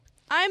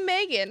I'm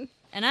Megan.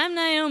 And I'm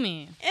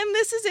Naomi. And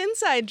this is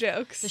Inside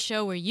Jokes. The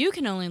show where you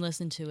can only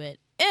listen to it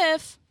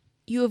if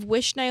you have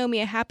wished Naomi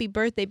a happy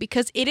birthday,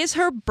 because it is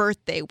her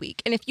birthday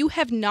week. And if you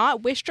have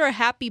not wished her a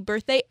happy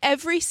birthday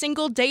every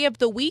single day of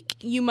the week,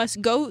 you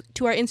must go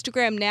to our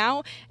Instagram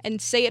now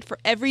and say it for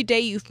every day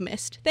you've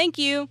missed. Thank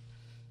you.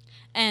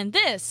 And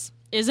this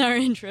is our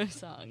intro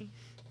song.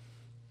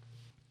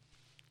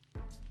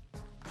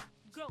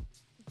 Go,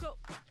 go,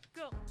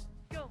 go,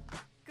 go,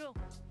 go,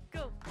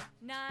 go.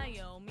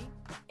 Naomi,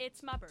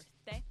 it's my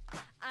birthday.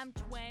 I'm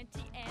 20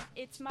 and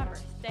it's my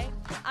birthday.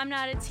 I'm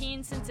not a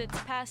teen since it's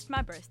past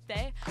my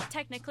birthday.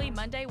 Technically,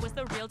 Monday was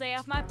the real day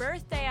of my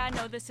birthday. I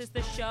know this is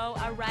the show.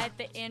 I write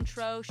the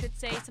intro. Should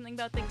say something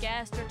about the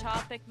guest or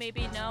topic.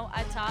 Maybe no,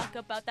 I talk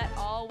about that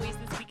always.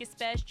 This week is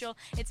special.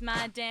 It's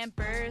my damn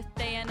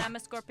birthday and I'm a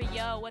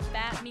Scorpio. What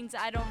that means,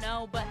 I don't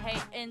know. But hey,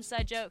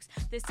 inside jokes.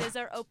 This is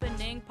our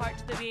opening part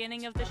to the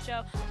beginning of the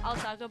show. I'll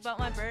talk about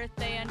my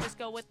birthday and just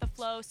go with the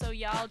flow. So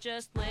y'all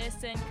just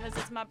listen, cause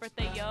it's my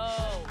birthday, yo.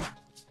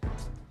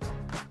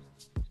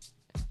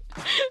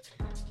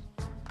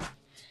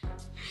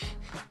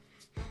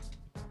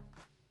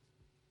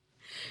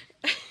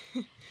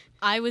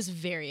 I was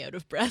very out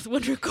of breath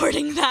when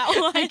recording that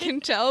one. I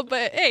can tell,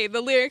 but hey,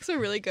 the lyrics are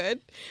really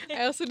good.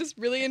 I also just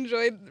really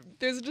enjoyed,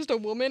 there's just a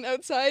woman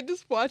outside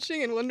just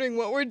watching and wondering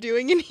what we're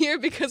doing in here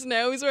because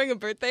Naomi's wearing a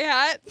birthday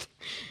hat.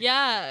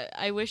 Yeah,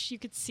 I wish you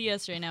could see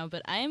us right now,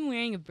 but I am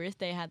wearing a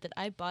birthday hat that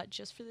I bought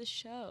just for this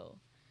show.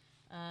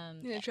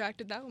 It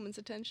attracted that woman's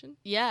attention.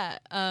 Yeah,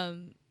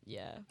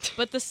 yeah.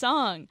 But the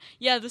song.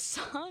 Yeah, the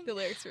song. The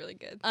lyrics are really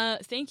good.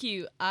 Thank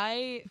you.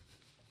 I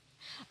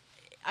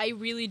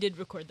really did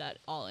record that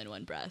all in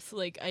one breath.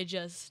 Like,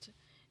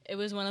 it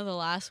was one of the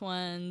last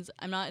ones.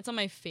 It's not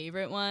my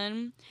favorite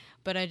one,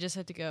 but I just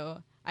had to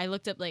go. I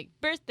looked up, like,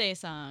 birthday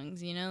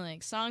songs,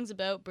 like songs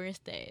about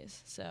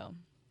birthdays. So,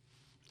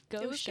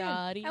 go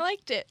shawty. I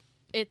liked it.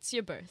 It's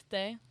your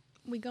birthday.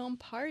 We gon'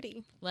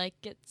 party. Like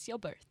it's your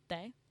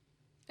birthday.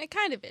 It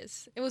kind of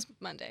is. It was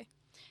Monday.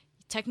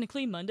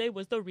 Technically, Monday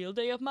was the real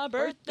day of my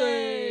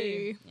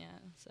birthday. Yeah,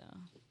 so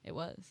it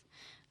was.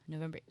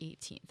 November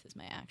 18th is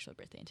my actual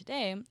birthday, and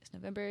today is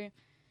November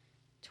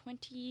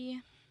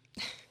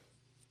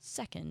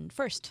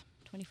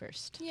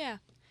 21st. Yeah.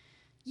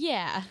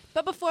 Yeah.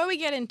 But before we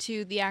get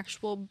into the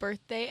actual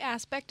birthday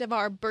aspect of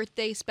our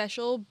birthday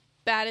special,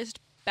 bad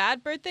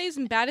birthdays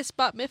and baddest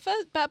bat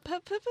mitzvahs?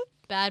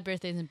 Bad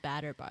birthdays and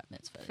badder bat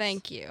mitzvahs.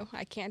 Thank you.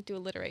 I can't do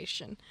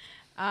alliteration.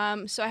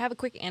 So I have a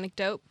quick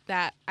anecdote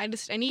that I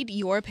need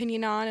your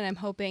opinion on, and I'm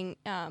hoping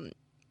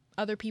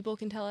other people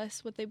can tell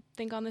us what they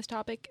think on this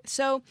topic.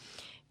 So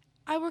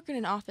I work in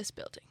an office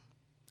building,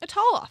 a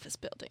tall office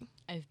building.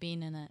 I've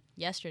been in it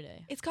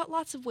yesterday. It's got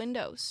lots of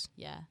windows.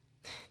 Yeah.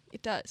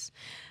 It does.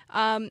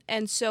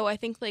 And so I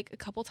think like a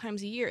couple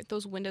times a year,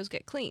 those windows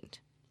get cleaned.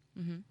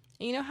 Mm-hmm. And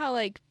you know how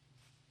like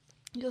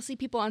you'll see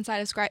people on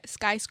side of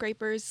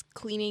skyscrapers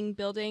cleaning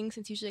buildings.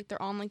 It's usually like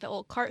they're on like that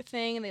little cart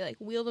thing and they like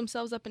wheel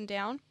themselves up and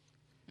down.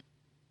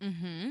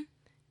 Mm-hmm.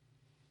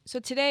 So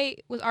today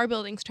was our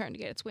building's turn to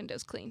get its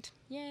windows cleaned.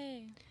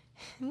 Yay.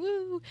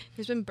 Woo!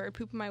 There's been bird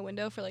poop in my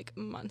window for like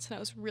months, and I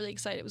was really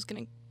excited it was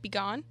going to be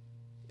gone.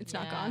 It's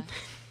not gone.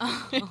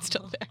 Oh. It's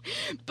still there.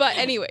 But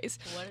anyways.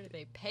 What are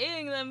they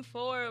paying them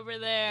for over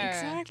there?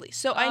 Exactly.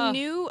 So I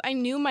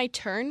knew my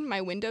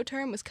window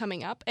turn was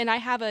coming up, and I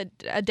have a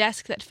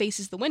desk that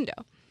faces the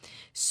window.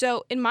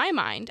 So in my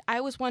mind,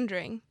 I was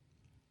wondering,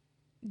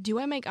 do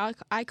I make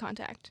eye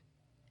contact?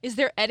 Is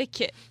there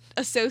etiquette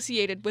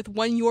associated with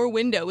when your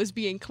window is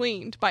being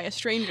cleaned by a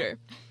stranger?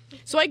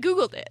 So I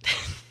Googled it.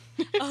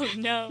 Oh,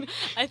 no.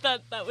 I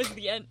thought that was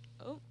the end.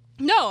 Oh.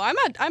 No,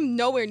 I'm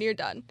nowhere near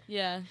done.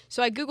 Yeah.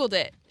 So I Googled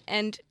it,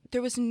 and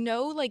there was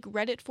no, like,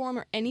 Reddit forum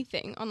or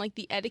anything on, like,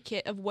 the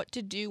etiquette of what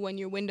to do when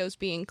your window's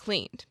being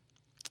cleaned.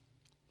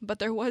 But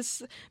there were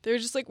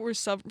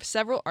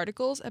several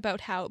articles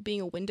about how being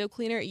a window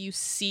cleaner, you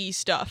see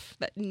stuff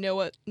that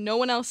no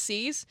one else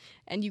sees,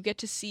 and you get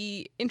to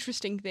see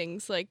interesting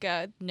things like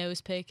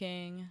nose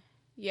picking.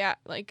 Yeah,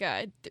 like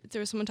there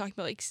was someone talking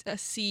about like a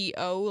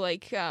CEO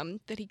like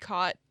that he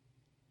caught.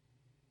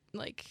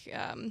 Like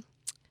can't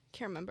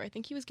remember. I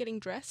think he was getting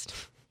dressed.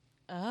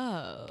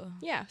 Oh.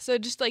 Yeah, so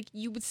just like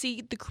you would see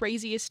the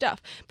craziest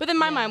stuff. But then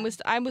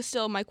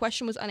my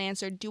question was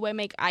unanswered. Do I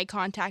make eye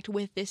contact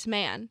with this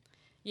man?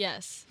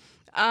 Yes.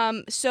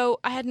 So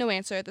I had no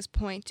answer at this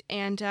point,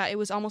 and it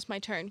was almost my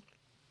turn.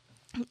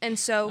 And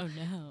so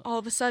all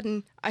of a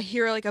sudden, I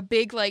hear like a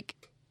big like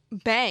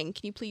bang.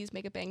 Can you please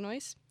make a bang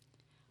noise?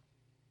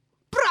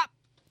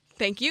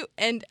 Thank you.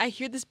 And I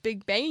hear this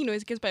big banging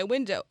noise against my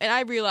window, and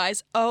I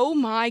realize, oh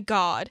my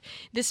God,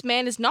 this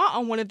man is not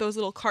on one of those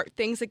little cart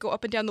things that go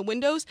up and down the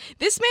windows.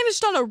 This man is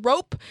just on a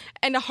rope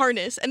and a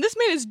harness, and this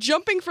man is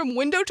jumping from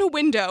window to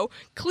window,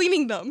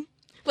 cleaning them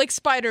like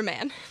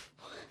Spider-Man.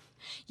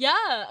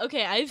 Yeah,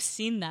 okay, I've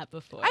seen that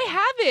before.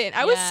 I haven't.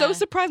 I was so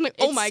surprised. I'm like,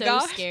 oh my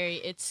God. It's so scary.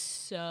 It's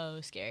so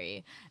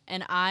scary.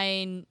 And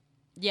I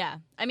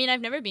mean,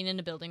 I've never been in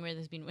a building where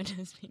there's been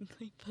windows being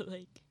cleaned, but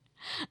like,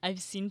 I've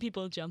seen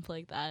people jump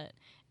like that,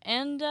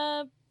 And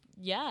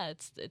yeah,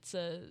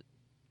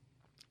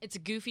 it's a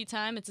goofy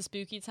time, it's a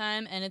spooky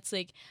time, and it's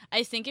like,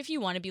 I think if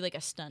you want to be like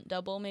a stunt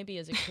double maybe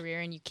as a career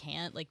and you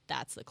can't, like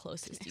that's the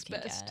closest you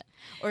can get.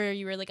 Or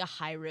you were like a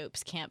high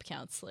ropes camp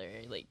counselor,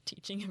 like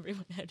teaching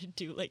everyone how to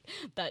do like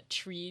that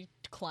tree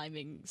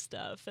climbing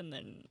stuff, and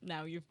then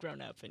now you've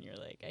grown up and you're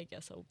like, I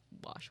guess I'll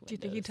wash windows. Do you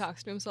think he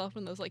talks to himself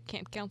in those like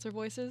camp counselor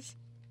voices?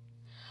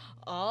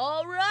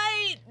 All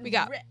right, we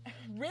got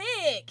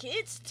Rick,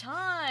 it's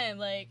time.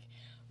 Like,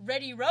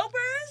 ready,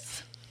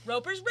 ropers?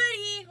 Ropers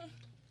ready.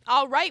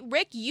 All right,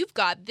 Rick, you've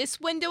got this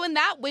window and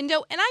that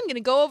window, and I'm going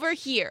to go over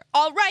here.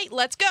 All right,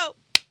 let's go.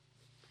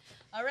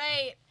 All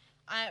right.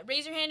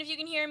 Raise your hand if you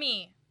can hear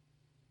me.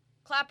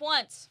 Clap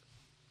once.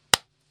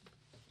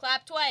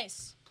 Clap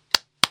twice.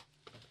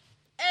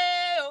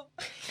 Ew.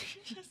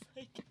 Just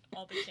like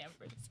all the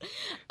campers.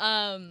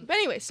 But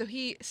anyway, so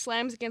he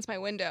slams against my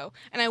window,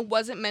 and I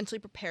wasn't mentally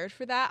prepared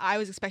for that. I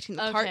was expecting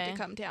the cart to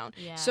come down.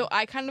 Yeah. So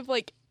I kind of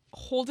like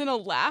hold in a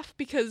laugh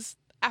because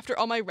after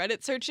all my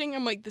Reddit searching,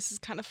 I'm like, this is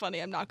kind of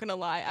funny. I'm not going to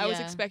lie. I was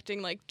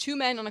expecting like 2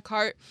 men on a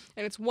cart,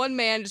 and it's 1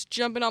 man just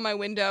jumping on my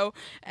window.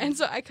 And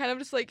so I kind of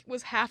just like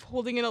was half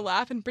holding in a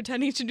laugh and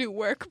pretending to do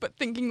work, but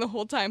thinking the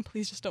whole time,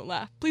 please just don't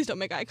laugh. Please don't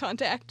make eye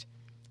contact.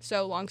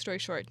 So long story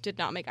short, did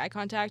not make eye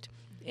contact.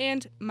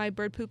 And my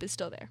bird poop is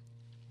still there.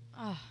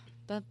 Oh,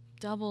 that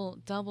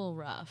double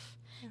rough.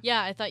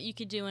 Yeah, I thought you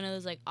could do one of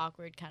those like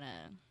awkward kind of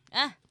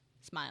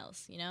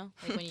smiles, you know?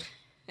 Like when you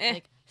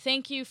like,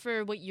 thank you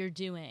for what you're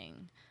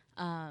doing.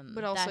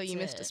 But also you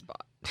missed a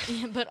spot.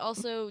 But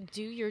also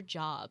do your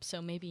job,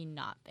 so maybe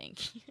not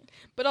thank you.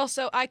 But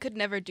also I could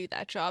never do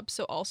that job,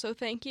 so also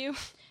thank you.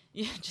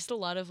 Yeah, just a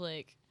lot of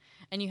like,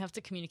 and you have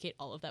to communicate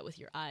all of that with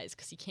your eyes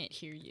because he can't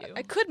hear you.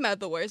 I could mouth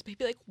the words, but he'd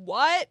be like,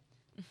 what?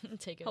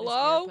 Take out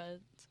Hello? his AirPods.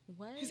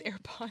 What? His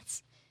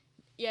AirPods.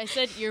 Yeah, I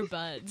said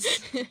earbuds.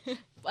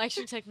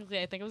 Actually,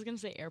 technically, I think I was going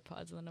to say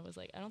AirPods, and then I was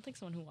like, I don't think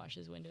someone who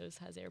washes windows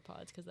has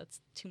AirPods because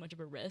that's too much of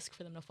a risk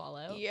for them to fall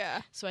out.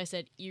 Yeah. So I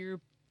said earpods.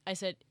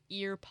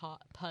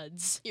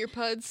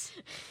 Earpods.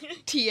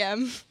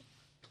 TM.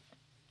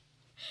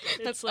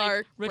 That's like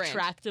our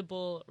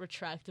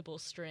retractable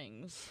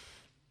strings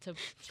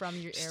from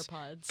your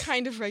AirPods.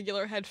 Kind of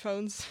regular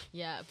headphones.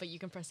 Yeah, but you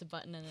can press a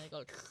button and they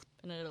go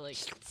and it'll like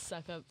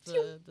suck up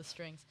the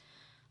strings.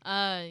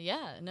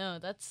 Yeah, no,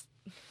 that's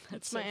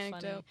That's so my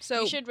anecdote. funny.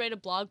 So you should write a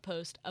blog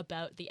post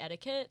about the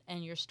etiquette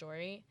and your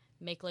story.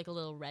 Make like a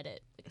little Reddit,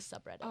 like a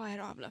subreddit. Oh, I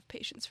don't have enough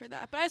patience for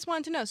that. But I just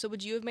wanted to know. So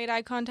would you have made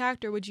eye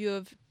contact or would you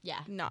have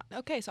not?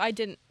 Okay, so I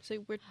didn't.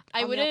 So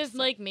I would have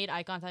like made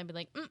eye contact and be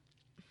like,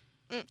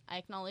 I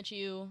acknowledge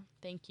you.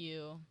 Thank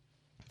you.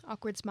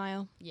 Awkward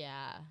smile.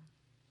 Yeah.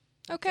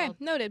 Okay,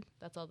 noted.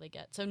 That's all they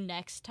get. So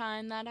next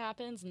time that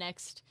happens,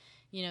 6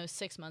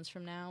 months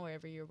from now,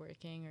 wherever you're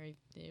working, or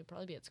you'll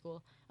probably be at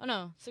school. Oh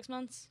no, 6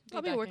 months?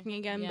 I'll be working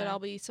again, but I'll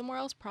be somewhere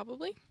else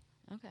probably.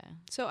 Okay.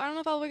 So I don't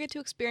know if I'll ever get to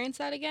experience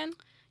that again.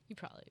 You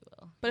probably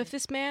will. But if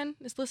this man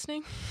is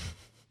listening,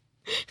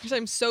 which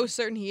I'm so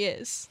certain he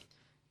is.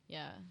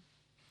 Yeah.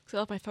 Because I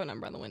left my phone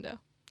number on the window.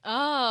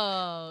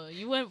 Oh,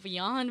 you went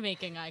beyond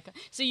making eye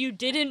contact. So you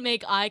didn't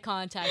make eye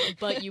contact,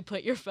 but you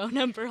put your phone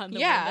number on the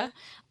window?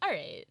 All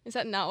right. Is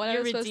that not what I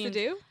was supposed to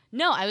do?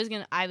 No, I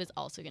was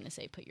also going to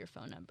say put your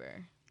phone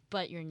number,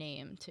 but your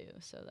name too,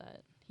 so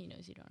that he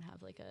knows you don't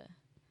have like a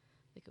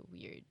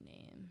weird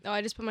name. Oh,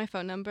 I just put my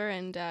phone number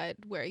and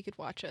where you could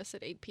watch us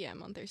at 8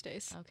 p.m. on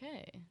Thursdays.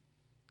 Okay.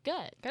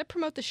 Good. Gotta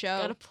promote the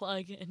show. Gotta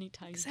plug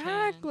anytime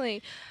exactly.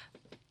 you can.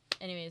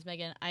 Anyways,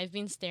 Megan, I've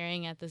been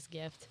staring at this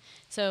gift.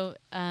 So,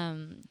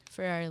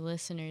 for our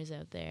listeners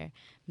out there,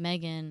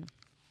 Megan,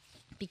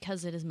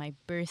 because it is my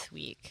birth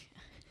week,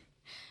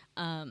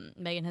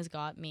 Megan has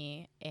got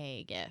me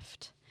a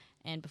gift.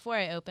 And before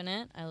I open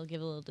it, I will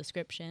give a little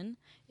description.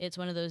 It's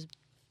one of those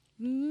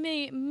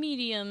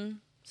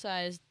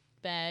medium-sized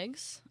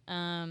bags,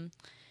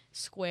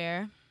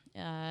 square.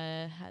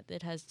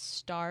 It has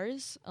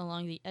stars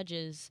along the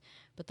edges,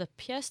 but the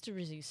pièce de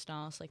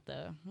résistance, like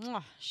the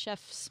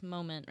chef's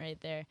moment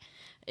right there,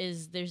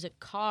 is there's a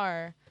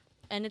car,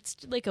 and it's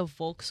like a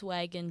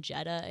Volkswagen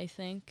Jetta, I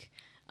think,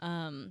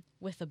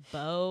 with a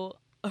bow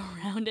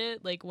around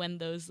it, like when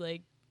those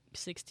like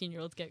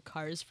 16-year-olds get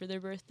cars for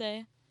their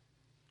birthday.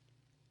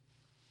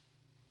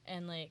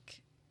 And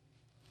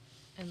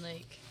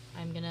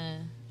I'm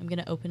gonna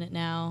open it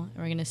now,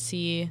 and we're gonna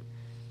see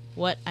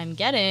what I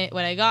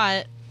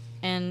got.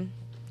 And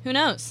who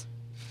knows?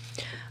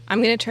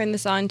 I'm going to turn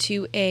this on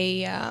to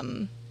a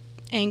I'm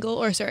going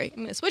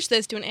to switch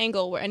this to an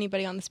angle where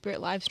anybody on the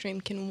Spirit live stream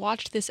can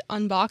watch this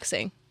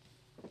unboxing.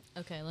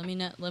 Okay, let me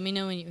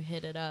know when you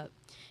hit it up.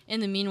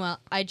 In the meanwhile,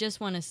 I just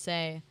want to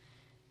say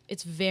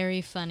it's very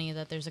funny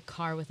that there's a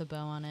car with a bow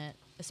on it,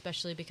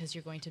 especially because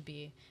you're going to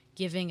be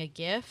giving a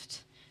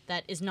gift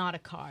that is not a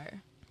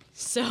car.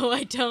 So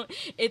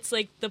it's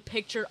like the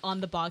picture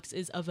on the box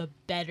is of a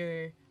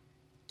better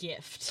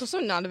gift. It's also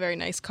not a very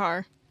nice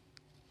car.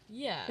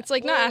 Yeah. It's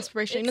like not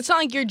aspirational. It's not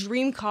like your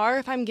dream car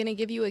if I'm going to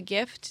give you a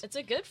gift. It's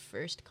a good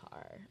first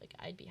car. Like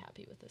I'd be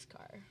happy with this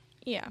car.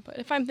 Yeah, but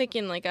if I'm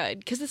thinking like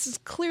because this is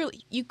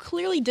you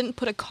clearly didn't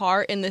put a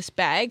car in this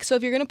bag. So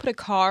if you're gonna put a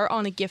car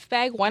on a gift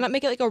bag, why not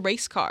make it like a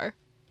race car?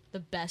 The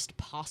best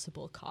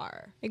possible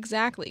car.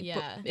 Exactly.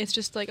 Yeah. But it's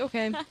just like,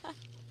 okay.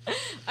 All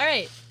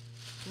right.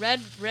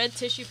 Red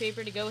tissue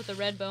paper to go with the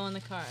red bow on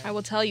the card. I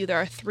will tell you,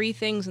 there are 3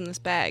 things in this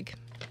bag.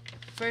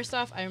 First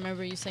off, I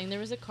remember you saying there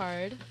was a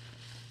card.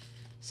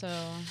 So,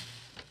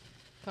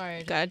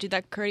 card. Gotta do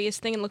that courteous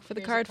thing and look for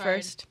the Here's card a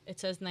first. It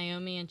says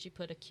Naomi, and she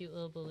put a cute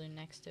little balloon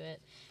next to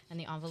it, and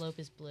the envelope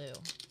is blue.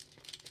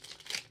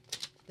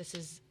 This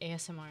is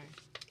ASMR.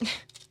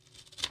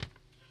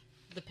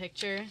 The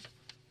picture,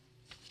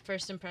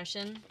 first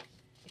impression,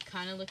 it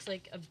kind of looks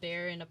like a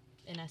bear in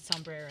a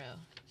sombrero.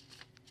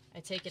 I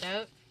take it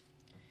out.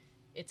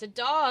 It's a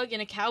dog in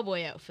a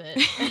cowboy outfit.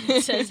 And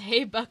it says,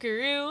 "Hey,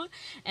 buckaroo."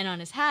 And on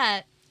his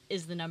hat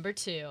is the number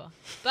 2.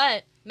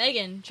 But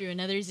Megan drew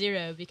another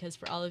 0 because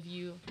for all of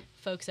you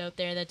folks out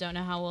there that don't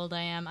know how old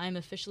I am, I'm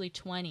officially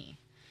 20.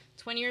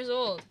 20 years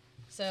old.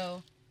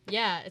 So,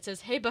 yeah, it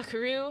says, "Hey,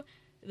 buckaroo."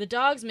 The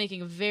dog's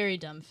making a very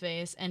dumb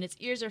face, and its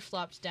ears are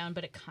flopped down,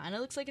 but it kind of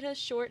looks like it has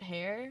short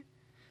hair.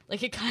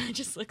 Like, it kind of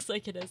just looks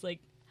like it has, like,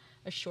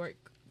 a short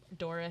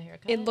Dora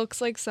haircut. It looks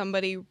like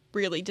somebody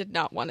really did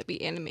not want to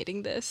be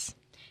animating this.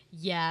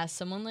 Yeah,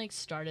 someone like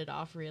started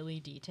off really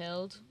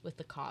detailed with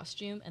the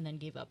costume and then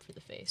gave up for the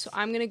face. So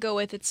I'm gonna go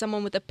with it's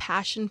someone with a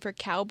passion for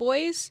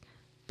cowboys,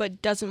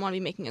 but doesn't want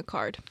to be making a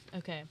card.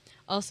 Okay.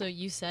 Also,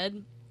 you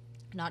said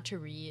I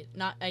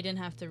didn't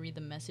have to read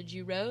the message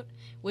you wrote,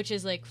 which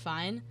is like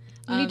fine.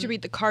 You need to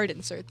read the card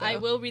insert, though. I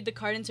will read the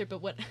card insert,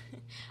 but what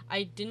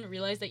I didn't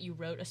realize that you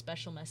wrote a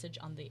special message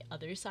on the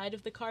other side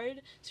of the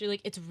card. So you're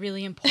like, it's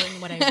really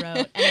important what I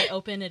wrote. And I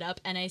open it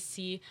up and I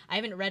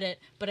haven't read it,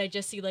 but I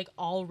just see like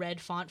all red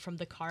font from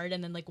the card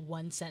and then like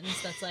one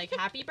sentence that's like,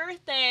 "Happy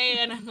birthday."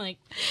 And I'm like,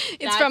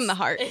 It's from the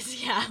heart.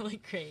 Yeah,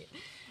 like great.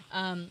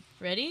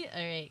 Ready?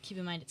 All right. Keep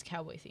in mind it's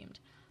cowboy themed.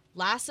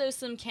 Lasso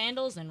some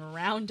candles and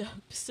round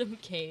up some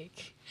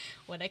cake.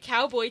 When a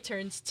cowboy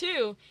turns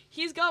 2,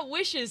 he's got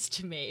wishes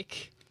to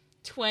make.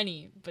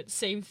 20, but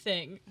same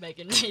thing,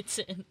 Megan writes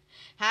in.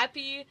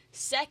 Happy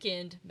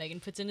 2nd, Megan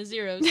puts in a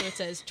 0, so it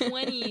says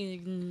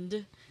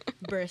 20th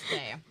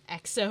birthday.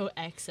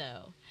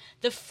 XOXO.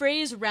 The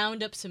phrase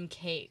 "round up some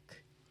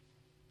cake"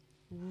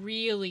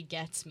 really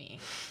gets me.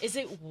 Is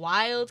it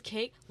wild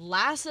cake?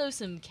 Lasso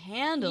some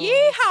candles.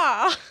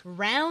 Yeehaw!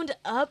 Round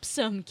up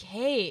some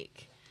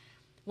cake.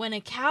 When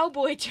a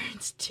cowboy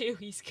turns 2,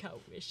 he's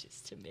got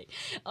wishes to make.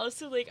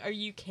 Also, like,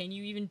 can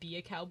you even be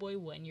a cowboy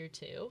when you're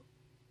 2?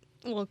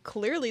 Well,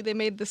 clearly they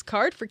made this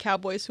card for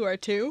cowboys who are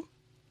 2.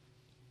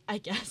 I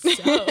guess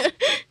so.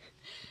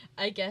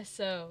 I guess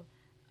so.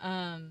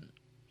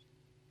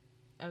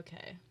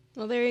 Okay.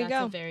 Well, there you go.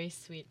 That's a very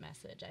sweet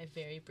message. I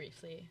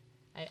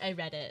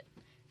read it.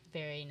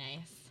 Very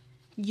nice.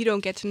 You don't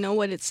get to know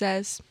what it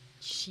says.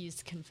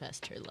 She's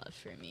confessed her love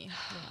for me.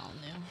 We all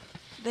knew.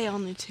 They all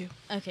knew too.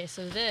 Okay,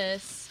 so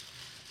this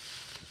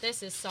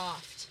is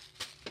soft.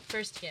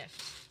 First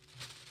gift.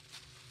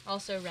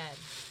 Also red.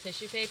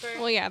 Tissue paper.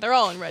 Well, yeah, they're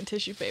all in red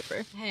tissue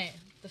paper. Hey,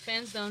 the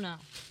fans don't know.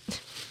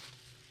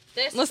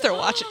 Unless they're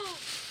watching.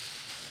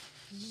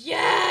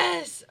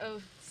 Yes!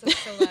 Oh, so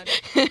loud.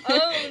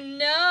 Oh,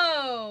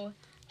 no!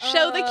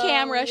 Show the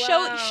camera.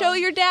 Wow. Show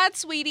your dad,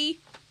 sweetie.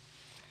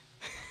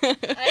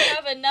 I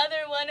have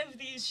another one of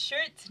these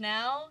shirts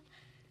now.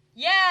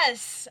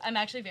 Yes! I'm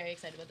actually very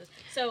excited about this.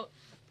 So,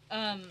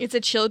 it's a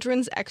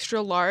children's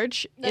extra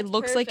large. That's It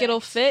looks like perfect. it'll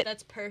fit.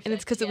 That's perfect. And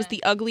it's because it was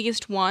the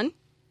ugliest one.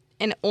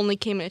 And it only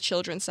came in a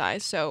children's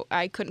size. So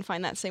I couldn't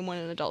find that same one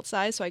in adult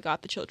size. So I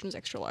got the children's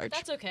extra large.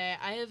 That's okay.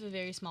 I have a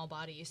very small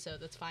body, so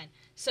that's fine.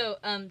 So,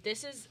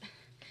 this is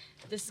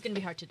going to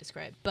be hard to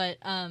describe. But,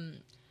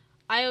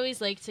 I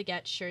always like to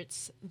get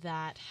shirts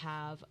that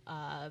have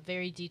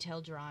very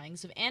detailed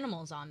drawings of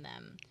animals on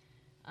them.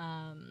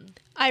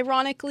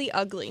 Ironically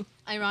ugly.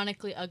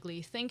 Ironically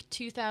ugly. Think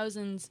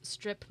 2000s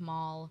strip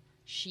mall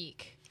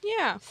chic.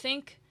 Yeah.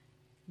 Think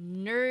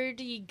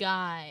nerdy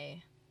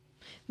guy.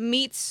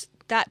 Meets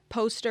that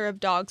poster of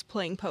dogs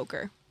playing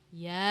poker.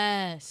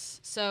 Yes.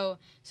 So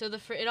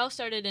it all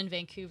started in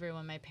Vancouver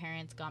when my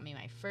parents got me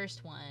my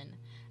first one,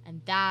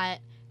 and that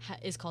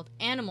is called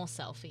Animal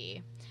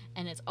Selfie.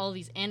 And it's all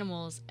these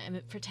animals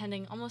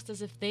pretending almost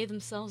as if they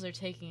themselves are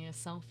taking a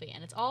selfie.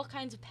 And it's all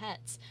kinds of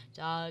pets.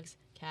 Dogs,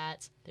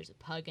 cats, there's a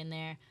pug in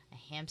there, a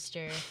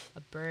hamster,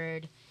 a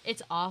bird.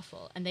 It's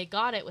awful. And they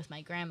got it with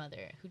my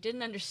grandmother, who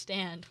didn't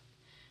understand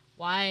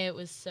why it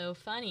was so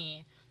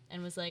funny.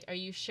 And was like, "Are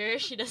you sure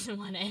she doesn't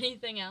want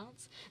anything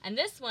else?" And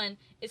this one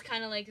is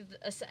kind of like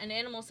an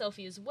animal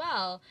selfie as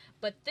well.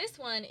 But this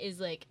one is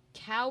like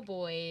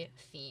cowboy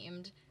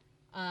themed.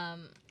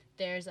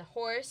 There's a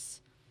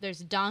horse.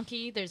 There's a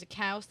donkey, there's a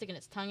cow sticking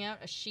its tongue out,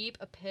 a sheep,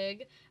 a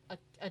pig,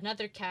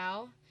 another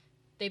cow.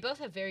 They both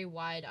have very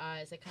wide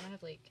eyes. They kind of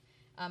have like,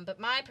 but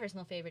my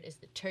personal favorite is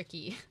the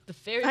turkey. The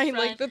very front. I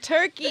like the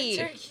turkey.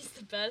 The turkey's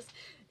the best.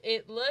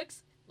 It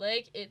looks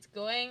like it's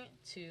going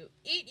to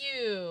eat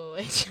you.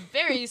 It's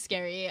very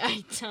scary.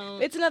 It's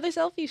another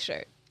selfie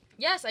shirt.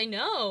 Yes, I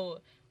know.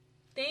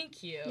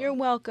 Thank you. You're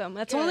welcome.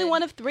 That's only Good.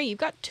 one of 3. You've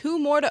got 2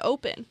 more to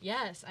open.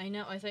 Yes, I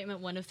know. I thought you meant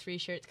one of 3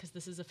 shirts because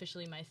this is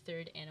officially my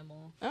 3rd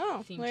animal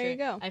Oh, themed there shirt. you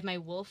go. I have my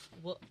wolf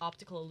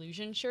optical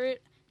illusion shirt,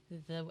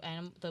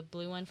 the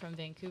blue one from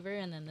Vancouver,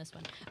 and then this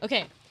one.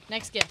 Okay,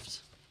 next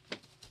gift.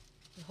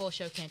 The whole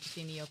show can't just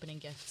be me opening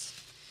gifts.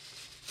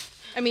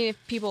 I mean,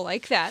 if people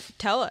like that,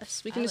 tell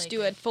us. We can I just like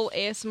do it. a full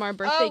ASMR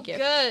birthday gift.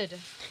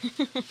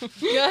 Good.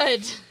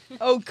 Good.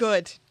 Oh,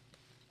 good.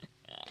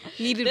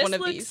 Needed one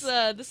of these.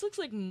 This looks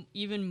like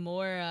even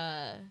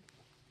more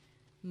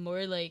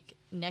like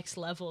next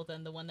level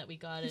than the one that we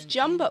got. It's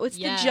jumbo. It's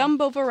the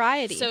jumbo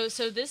variety.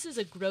 So this is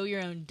a grow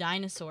your own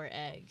dinosaur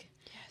egg.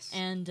 yes.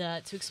 And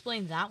to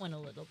explain that one a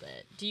little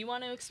bit, do you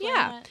want to explain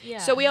Yeah. that? Yeah.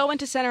 So we all went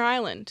to Center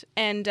Island,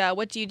 and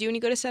what do you do when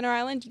you go to Center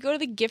Island? You go to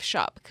the gift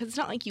shop, because it's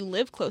not like you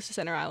live close to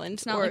Center Island.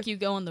 It's not like you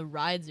go on the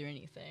rides or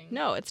anything.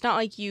 No, it's not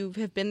like you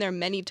have been there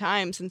many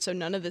times, and so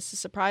none of this is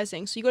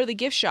surprising. So you go to the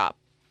gift shop,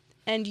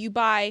 and you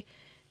buy,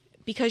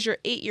 because you're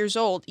 8 years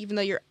old, even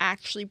though you're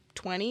actually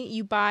 20,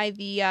 you buy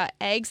the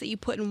eggs that you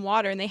put in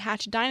water, and they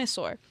hatch a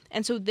dinosaur.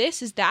 And so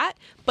this is that,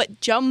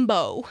 but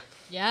jumbo.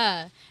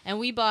 Yeah, and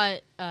we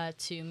bought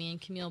 2. Me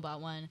and Camille bought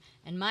one,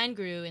 and mine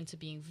grew into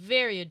being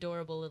very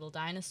adorable little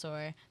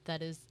dinosaur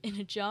that is in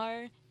a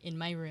jar in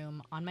my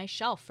room on my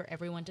shelf for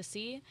everyone to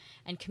see.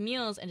 And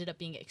Camille's ended up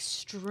being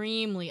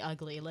extremely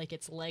ugly, like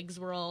its legs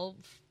were all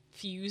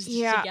fused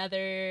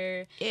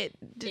together.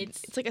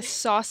 It's like a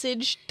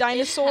sausage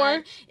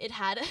dinosaur. It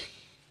had a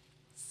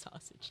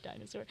sausage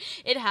dinosaur.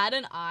 It had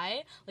an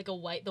eye, like the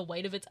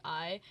white of its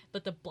eye,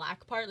 but the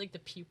black part, like the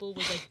pupil,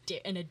 was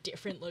like in a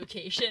different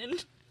location.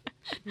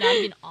 Not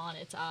even on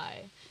its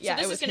eye. Yeah,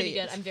 so this it was is going to be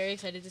hideous. good. I'm very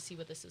excited to see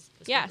what this is.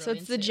 Yeah, so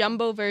it's the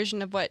jumbo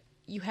version of what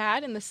you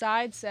had, and the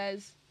side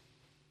says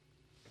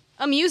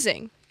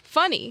amusing,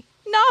 funny,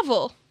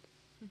 novel.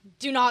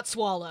 Do not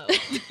swallow.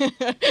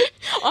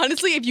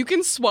 Honestly, if you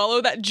can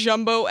swallow that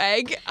jumbo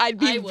egg, I'd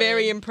be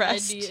very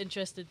impressed. I'd be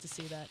interested to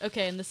see that.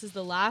 Okay, and this is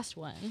the last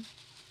one.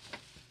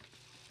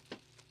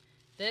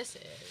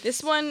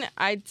 This one,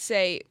 I'd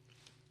say,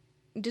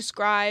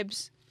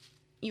 describes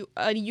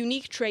a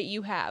unique trait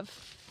you have.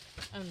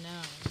 Oh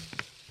no.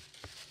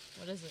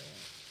 What is it?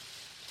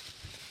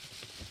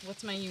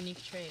 What's my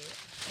unique trait?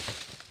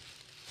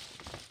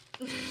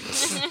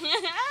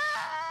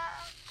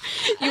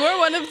 You are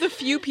one of the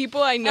few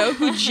people I know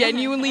who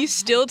genuinely,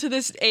 still to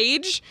this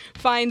age,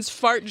 finds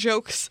fart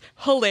jokes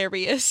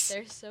hilarious.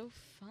 They're so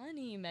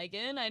funny,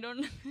 Megan. I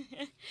don't.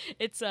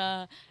 It's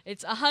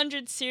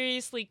 100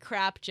 seriously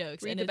crap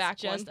jokes, Read and the it's back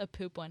just one. a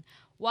poop one.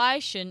 Why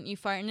shouldn't you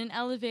fart in an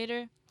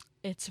elevator?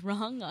 It's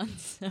wrong on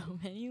so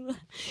many levels.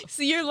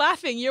 See, you're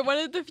laughing. You're one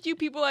of the few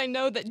people I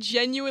know that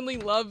genuinely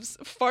loves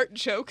fart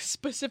jokes,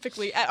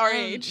 specifically at our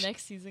age.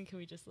 Next season, can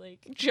we just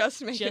make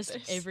it this.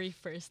 every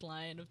first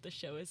line of the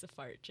show is a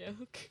fart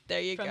joke?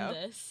 There you go. From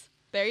this.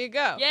 There you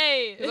go.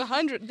 Yay! There's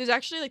 100. There's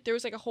actually there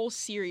was a whole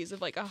series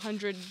of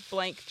 100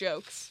 blank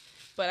jokes.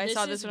 But I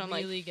saw this one. I'm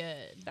like, really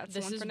good. That's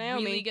this the one is for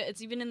Naomi. really good.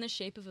 It's even in the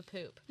shape of a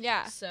poop.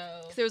 Yeah.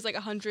 So 'cause there was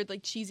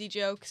 100 cheesy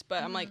jokes,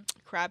 but I'm like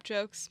crab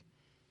jokes.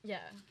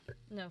 yeah,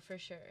 no, for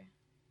sure.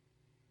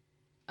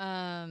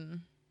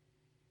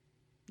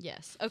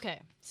 Yes. Okay.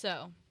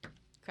 So,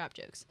 crap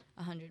jokes.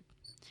 100.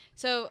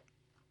 So,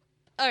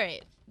 all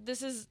right.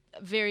 This is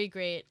very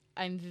great.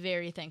 I'm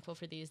very thankful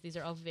for these. These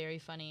are all very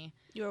funny.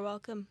 You're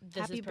welcome.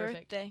 This happy is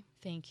perfect. birthday.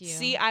 Thank you.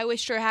 See, I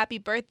wished her a happy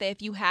birthday.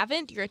 If you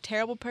haven't, you're a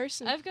terrible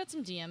person. I've got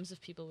some DMs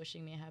of people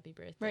wishing me a happy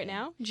birthday. Right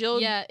now?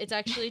 Jill? Yeah, it's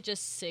actually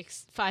just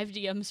 5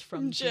 DMs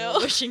from Jill.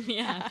 Jill wishing me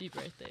a happy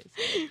birthday.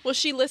 Well,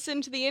 she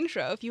listened to the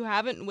intro. If you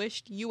haven't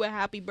wished you a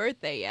happy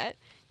birthday yet,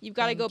 you've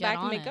got to go back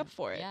and make up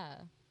for it. Yeah.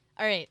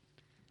 All right.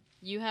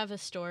 You have a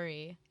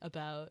story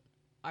about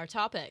our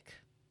topic,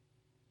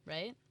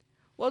 right?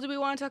 Well, do we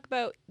want to talk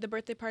about the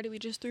birthday party we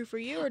just threw for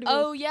you? Or do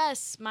Oh,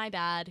 yes. My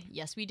bad.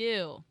 Yes, we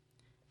do.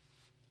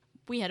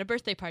 We had a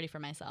birthday party for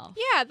myself.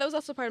 Yeah, that was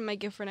also part of my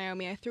gift for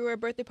Naomi. I threw her a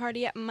birthday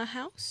party at my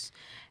house.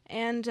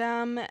 And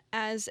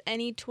as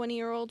any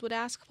 20-year-old would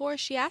ask for,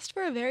 she asked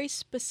for a very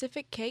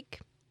specific cake.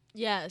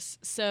 Yes.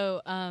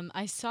 So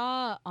I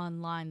saw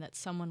online that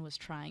someone was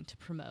trying to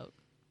promote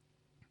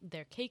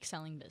their cake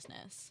selling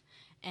business,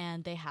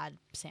 and they had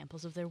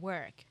samples of their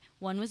work.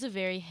 One was a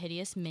very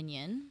hideous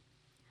minion,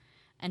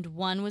 and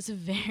one was a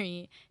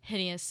very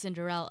hideous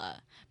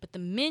Cinderella. But the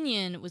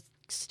minion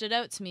stood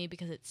out to me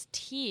because its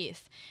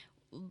teeth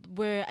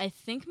were, I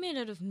think, made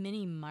out of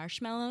mini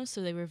marshmallows,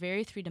 so they were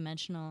very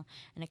three-dimensional,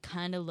 and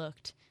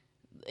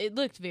it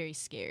looked very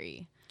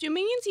scary. Do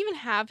minions even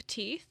have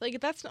teeth?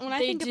 That's when I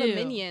They think of do. a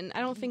minion,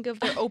 I don't think of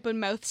their open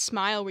mouth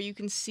smile where you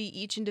can see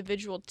each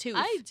individual tooth.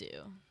 I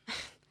do.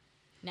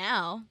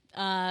 Now,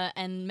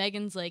 and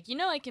Megan's like,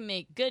 I can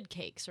make good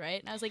cakes, right?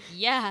 And I was like,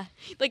 yeah.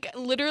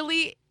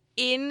 Literally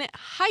in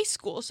high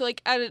school, so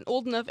at an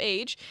old enough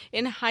age,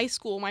 in high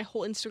school, my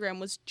whole Instagram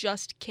was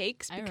just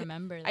cakes. I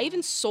remember that. I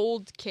even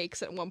sold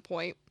cakes at one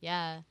point.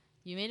 Yeah.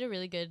 You made a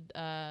really good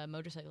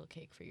motorcycle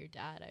cake for your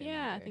dad, I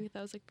remember. I think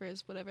that was for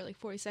his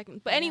 40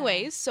 seconds. But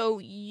anyways, so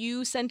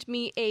you sent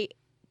me a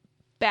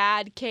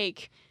bad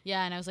cake.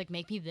 Yeah, and I was like,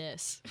 make me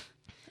this.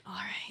 All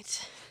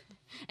right.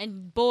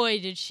 And boy,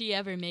 did she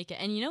ever make it.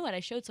 And you know what?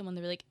 I showed someone,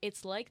 they were like,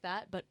 it's like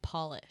that, but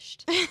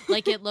polished.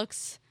 Like, it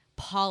looks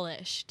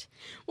polished.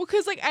 Well,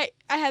 because, like,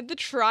 I had to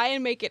try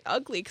and make it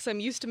ugly because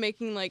I'm used to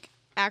making, like,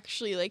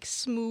 actually, like,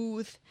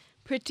 smooth,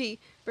 pretty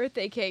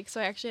birthday cake.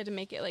 So I actually had to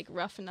make it, like,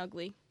 rough and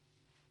ugly.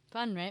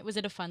 Fun, right? Was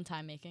it a fun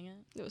time making it?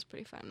 It was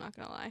pretty fun, I'm not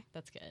going to lie.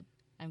 That's good.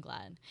 I'm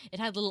glad. It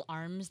had little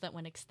arms that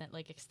went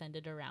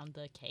extended around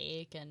the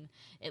cake, and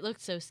it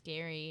looked so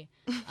scary.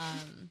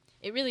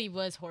 It really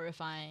was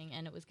horrifying,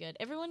 and it was good.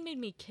 Everyone made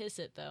me kiss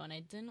it, though, and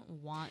I didn't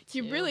want to.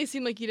 You really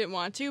seemed like you didn't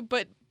want to,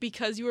 but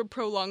because you were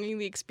prolonging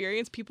the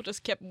experience, people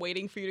just kept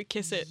waiting for you to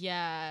kiss it.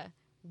 Yeah.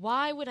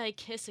 Why would I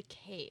kiss a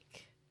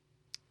cake?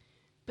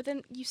 But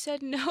then you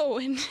said no,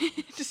 and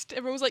just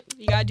everyone was like,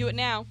 you gotta do it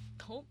now.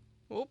 Oh.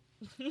 Whoop.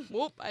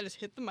 Whoop, I just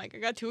hit the mic. I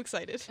got too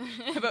excited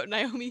about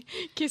Naomi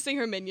kissing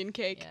her minion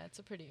cake. Yeah, it's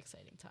a pretty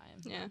exciting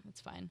time. Yeah. It's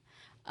fine.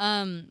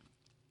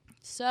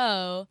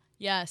 So,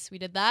 yes, we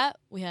did that.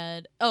 We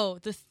had,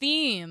 the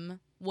theme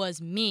was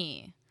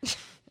me,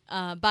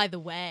 by the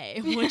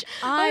way, which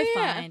I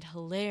find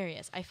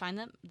hilarious. I find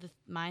that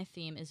my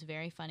theme is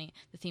very funny,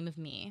 the theme of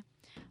me.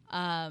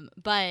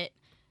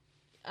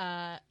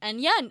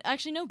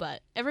 Actually no,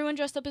 but everyone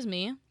dressed up as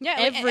me. Yeah,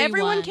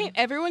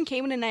 everyone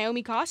came in a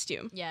Naomi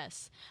costume.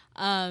 Yes.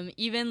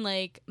 Even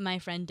like my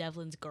friend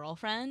Devlin's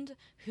girlfriend,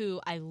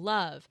 who I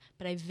love,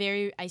 but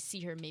I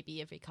see her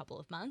maybe every couple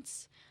of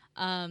months.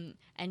 And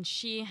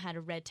she had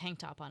a red tank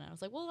top on, and I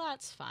was like, well,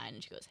 that's fine.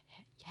 And she goes,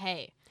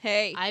 hey,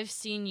 I've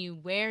seen you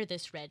wear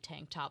this red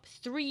tank top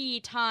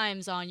 3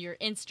 times on your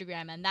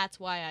Instagram, and that's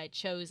why I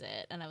chose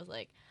it. And I was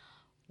like,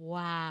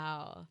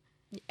 wow.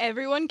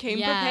 Everyone came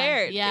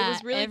prepared. Yeah, it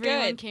was really good.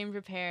 Everyone came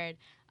prepared.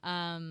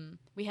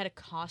 We had a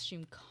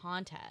costume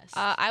contest.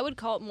 I would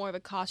call it more of a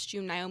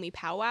costume Naomi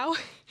powwow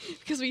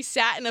because we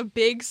sat in a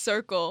big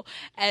circle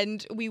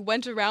and we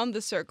went around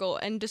the circle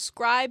and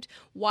described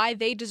why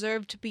they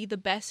deserved to be the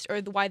best or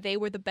why they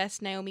were the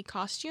best Naomi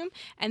costume.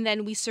 And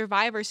then we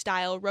Survivor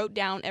style wrote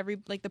down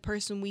the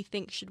person we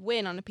think should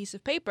win on a piece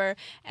of paper.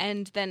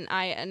 And then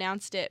I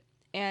announced it.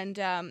 And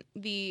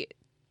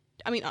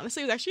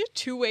honestly, it was actually a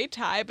 2-way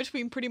tie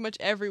between pretty much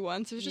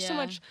everyone. So there's just so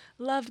much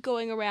love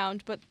going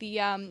around. But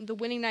the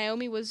winning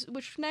Naomi was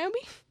which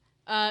Naomi?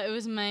 It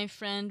was my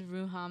friend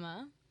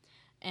Ruhama,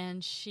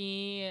 and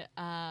she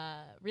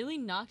really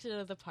knocked it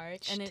out of the park.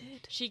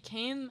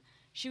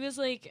 She was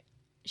like,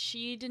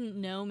 she didn't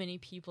know many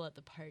people at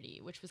the party,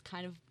 which was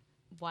kind of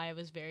why I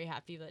was very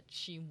happy that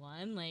she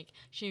won. Like,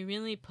 she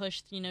really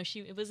pushed,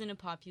 it wasn't a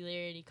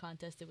popularity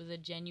contest. It was a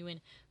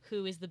genuine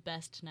who is the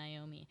best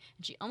Naomi.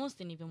 And she almost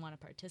didn't even want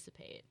to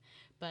participate.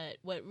 But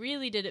what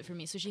really did it for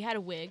me, so she had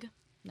a wig,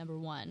 number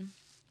 1.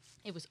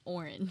 It was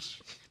orange.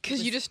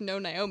 Because you just know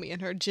Naomi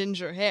and her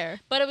ginger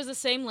hair. But it was the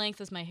same length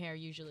as my hair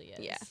usually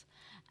is. Yeah.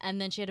 And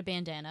then she had a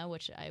bandana,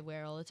 which I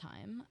wear all the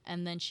time.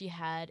 And then she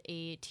had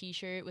a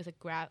T-shirt with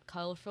a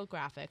colorful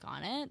graphic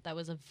on it. That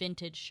was a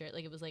vintage shirt.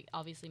 Like, it was, like,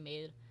 obviously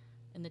made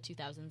in the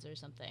 2000s or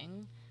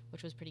something,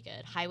 which was pretty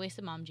good.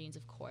 High-waisted mom jeans,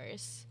 of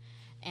course.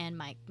 And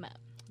La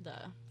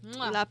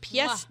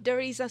pièce de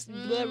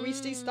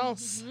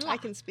résistance. I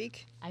can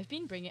speak. I've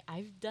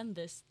done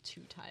this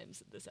 2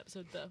 times in this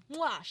episode. The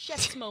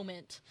chef's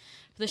moment.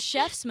 The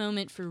chef's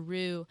moment for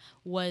Rue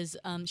was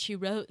she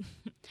wrote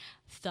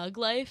Thug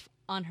Life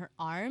on her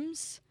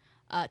arms.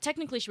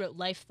 Technically, she wrote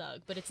Life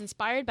Thug, but it's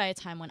inspired by a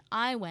time when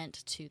I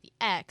went to the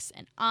X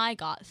and I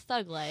got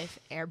Thug Life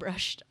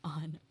airbrushed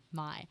on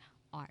my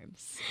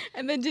arms.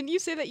 And then didn't you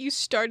say that you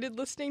started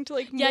listening to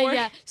like more?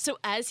 Yeah. So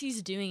as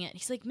he's doing it,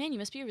 he's like, man, you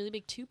must be a really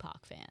big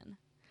Tupac fan.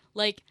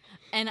 Like,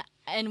 and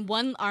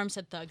one arm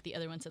said Thug, the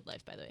other one said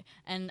Life, by the way.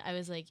 And I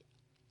was like,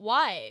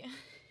 why?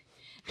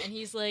 And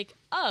he's like,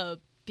 oh,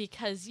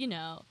 because,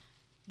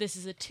 this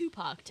is a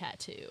Tupac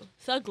tattoo,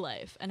 Thug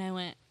Life. And I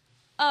went,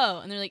 oh.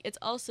 And they're like, it's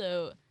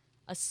also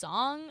a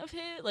song of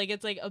his. Like,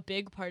 it's like a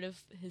big part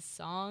of his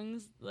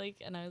songs. Like,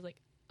 and I was like,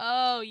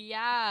 oh,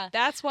 yeah.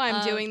 That's why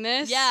I'm doing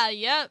this. Yeah,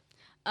 yep.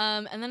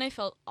 And then I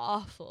felt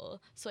awful,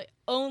 so I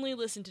only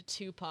listened to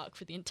Tupac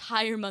for the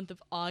entire month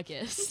of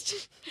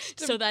August,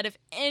 so that if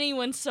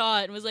anyone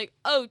saw it and was like,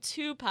 oh,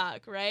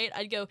 Tupac, right?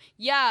 I'd go,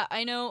 yeah,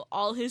 I know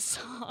all his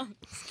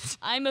songs.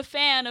 I'm a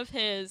fan of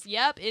his.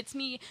 Yep, it's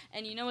me.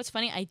 And you know what's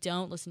funny? I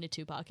don't listen to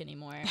Tupac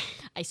anymore.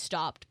 I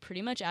stopped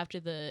pretty much after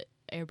the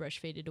airbrush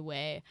faded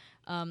away.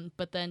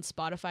 But then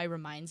Spotify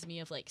reminds me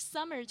of like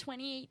summer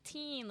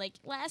 2018, like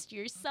last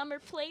year's summer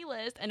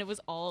playlist, and it was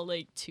all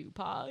like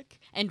Tupac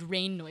and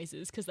rain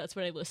noises because that's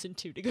what I listened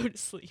to go to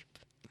sleep.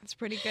 That's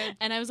pretty good.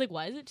 And I was like,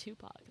 why is it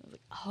Tupac? And I was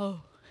like,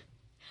 oh,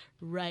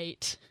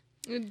 right.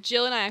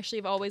 Jill and I actually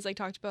have always like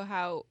talked about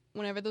how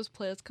whenever those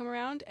playlists come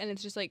around and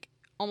it's just like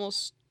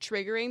almost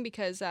triggering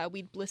because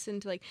we'd listen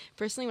to like,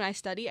 personally when I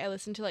study, I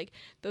listen to like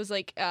those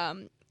like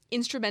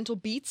instrumental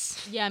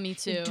beats. Yeah, me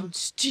too.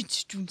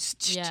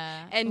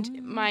 Yeah.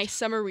 And my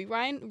summer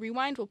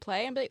rewind will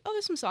play and be like, oh,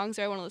 there's some songs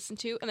there I want to listen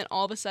to. And then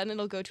all of a sudden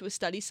it'll go to a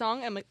study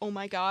song. I'm like, oh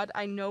my God,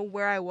 I know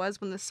where I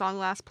was when the song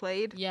last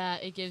played. Yeah,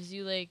 it gives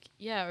you like,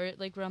 or it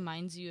like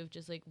reminds you of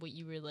just like what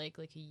you were like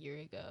a year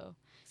ago.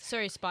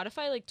 Sorry,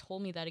 Spotify like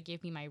told me that it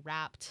gave me my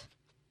wrapped.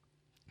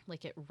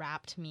 Like it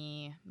wrapped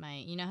me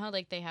you know how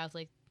like they have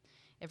like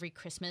every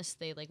Christmas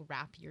they like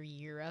wrap your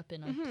year up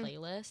in a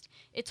playlist.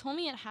 It told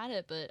me it had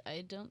it, but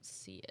I don't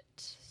see it.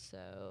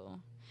 So,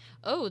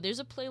 there's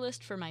a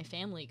playlist for my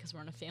family because we're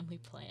on a family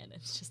plan.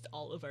 It's just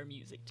all of our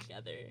music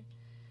together.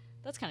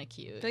 That's kind of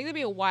cute. I think that'd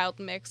be a wild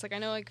mix. Like I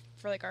know, like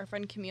for like our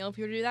friend Camille, if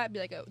you were to do that, it'd be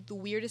like the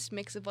weirdest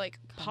mix of like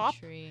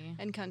country. Pop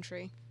and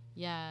country.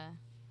 Yeah.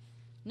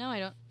 No,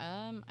 I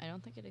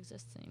don't think it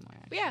exists anymore.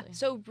 Actually. But yeah.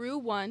 So Rue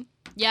won.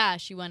 Yeah,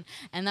 she won,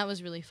 and that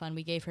was really fun.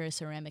 We gave her a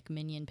ceramic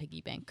minion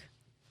piggy bank.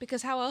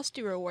 Because how else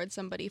do you reward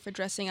somebody for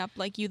dressing up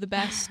like you the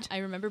best? I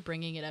remember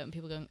bringing it out and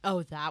people going,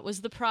 oh, that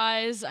was the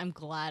prize? I'm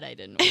glad I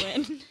didn't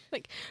win.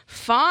 Like,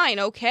 fine,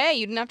 okay,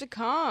 you didn't have to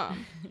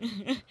come.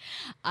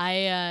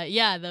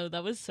 Though,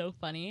 that was so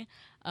funny.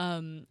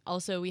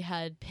 Also, we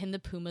had Pin the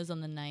Pumas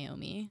on the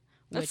Naomi.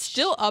 That's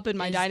still up in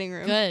my dining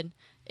room. Good.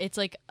 It's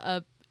like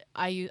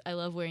I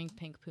love wearing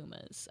pink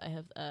Pumas. I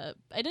have,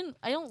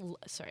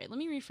 sorry, let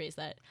me rephrase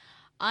that.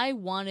 I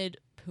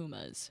wanted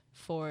Pumas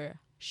for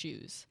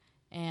shoes.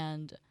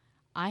 And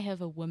I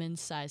have a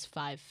woman's size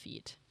 5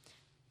 feet.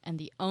 And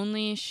the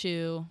only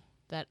shoe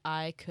that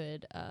I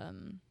could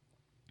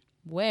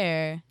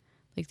wear,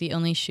 like the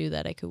only shoe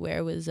that I could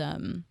wear was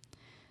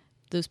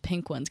those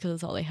pink ones because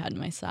that's all they had in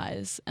my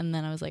size. And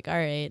then I was like, all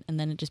right. And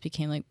then it just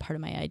became like part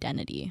of my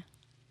identity.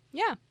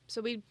 Yeah.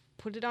 So we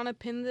put it on a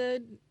pin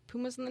the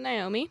Pumas and the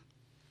Naomi.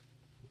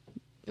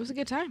 It was a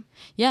good time.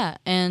 Yeah,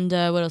 and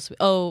what else?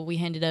 We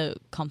handed out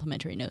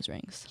complimentary nose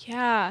rings.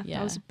 Yeah,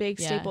 that was a big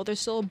staple.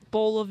 There's still a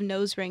bowl of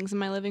nose rings in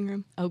my living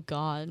room. Oh,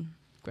 God.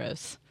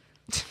 Gross.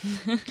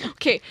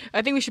 Okay,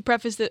 I think we should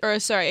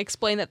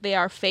explain that they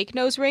are fake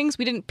nose rings.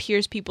 We didn't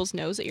pierce people's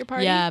nose at your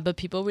party. Yeah, but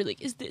people were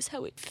like, is this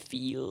how it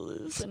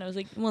feels? And I was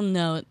like, well,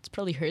 no, it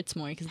probably hurts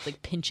more because it's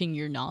like pinching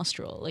your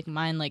nostril. Like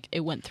mine, like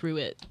it went through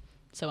it.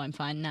 So I'm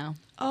fine now.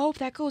 Oh,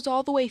 that goes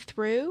all the way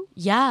through?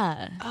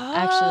 Yeah. Oh.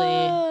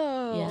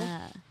 Actually.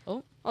 Yeah.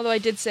 Oh. Although I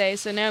did say,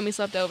 so Naomi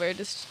slept over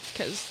just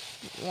because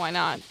why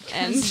not?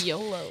 And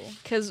YOLO.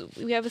 Because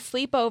we have a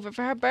sleepover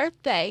for her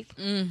birthday.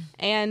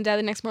 And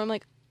the next morning, I'm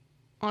like,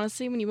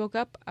 honestly, when you woke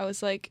up, I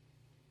was like,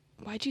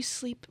 why'd you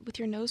sleep with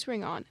your nose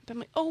ring on? But I'm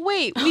like, oh,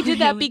 wait, we did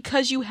that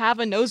because you have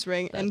a nose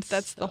ring. And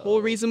that's the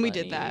whole reason we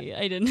did that.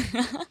 I didn't.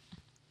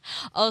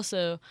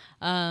 Also,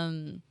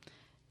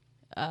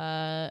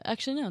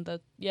 actually no,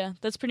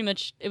 that's pretty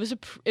much it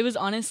was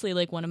honestly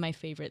like one of my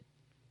favorite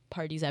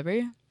parties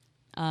ever.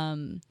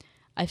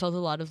 I felt a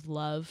lot of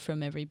love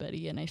from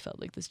everybody and I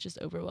felt like this just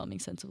overwhelming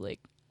sense of like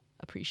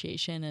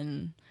appreciation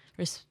and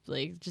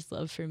like just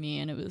love for me,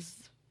 and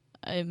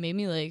it made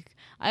me like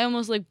I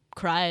almost like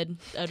cried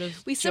out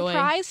of we joy.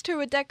 Surprised her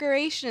with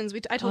decorations.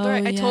 I told her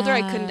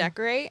I couldn't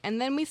decorate, and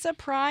then we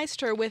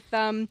surprised her with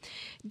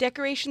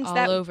decorations all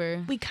that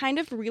over. We kind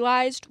of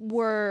realized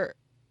were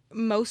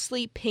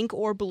mostly pink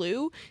or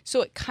blue,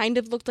 so it kind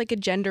of looked like a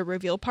gender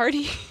reveal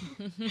party.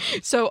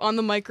 So on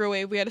the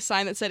microwave we had a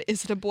sign that said,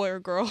 is it a boy or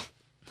girl?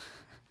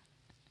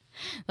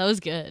 That was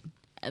good.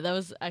 That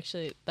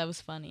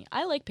was funny.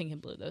 I like pink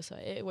and blue though, so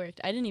it worked.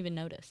 I didn't even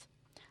notice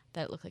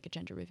that it looked like a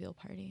gender reveal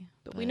party.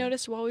 But we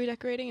noticed while we were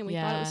decorating and we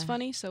thought it was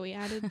funny, so we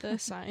added the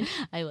sign.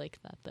 I like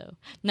that though.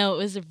 No, it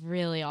was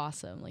really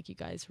awesome. Like you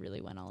guys really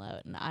went all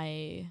out, and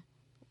I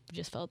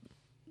just felt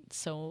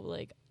so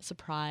like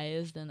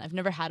surprised, and I've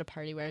never had a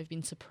party where I've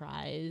been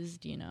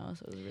surprised, you know,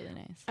 so it was really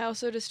nice. I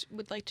also just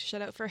would like to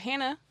shout out for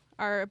Hannah,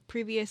 our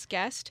previous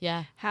guest,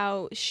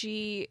 how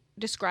she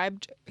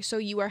described, so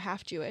you are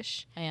half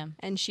Jewish. I am.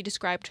 And she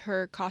described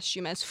her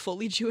costume as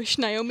fully Jewish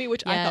Naomi,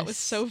 which I thought was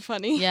so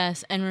funny.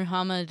 Yes, and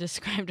Ruhama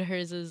described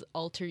hers as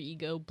alter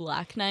ego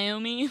Black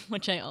Naomi,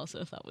 which I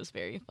also thought was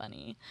very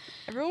funny.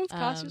 Everyone's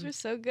costumes were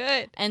so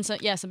good. And so,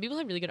 some people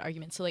have really good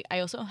arguments. So, like, I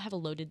also have a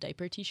Loaded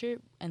Diaper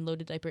t-shirt, and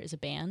Loaded Diaper is a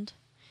band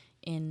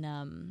in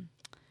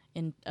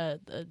a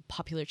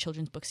popular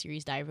children's book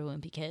series, Diary of a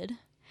Wimpy Kid.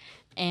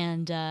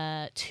 And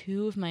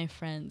 2 of my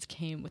friends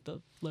came with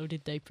a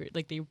loaded diaper,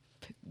 like they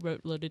wrote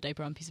loaded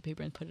diaper on a piece of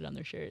paper and put it on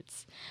their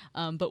shirts.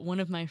 But one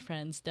of my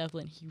friends,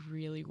 Devlin, he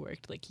really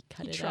worked. Like he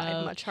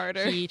tried much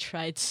harder. He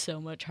tried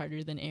so much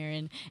harder than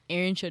Aaron.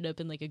 Aaron showed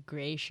up in like a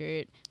gray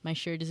shirt. My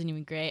shirt isn't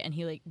even gray, and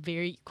he like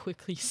very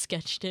quickly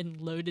sketched in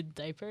loaded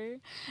diaper.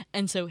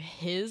 And so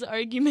his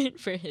argument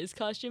for his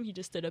costume, he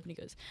just stood up and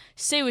he goes,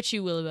 "Say what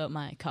you will about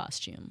my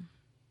costume."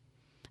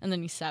 And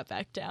then he sat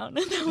back down,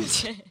 and that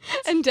was it.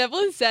 And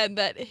Devlin said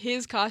that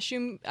his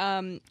costume,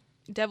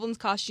 Devlin's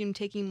costume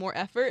taking more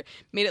effort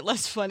made it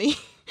less funny.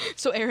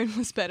 So Aaron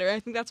was better. I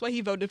think that's why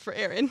he voted for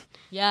Aaron.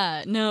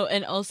 Yeah, no,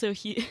 and also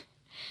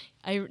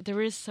there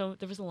was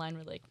a line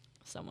where like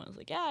someone was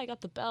like, "Yeah, I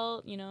got the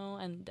belt," you know,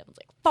 and Devlin's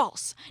like,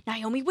 "False.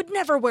 Naomi would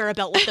never wear a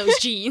belt with those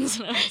jeans."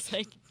 And I was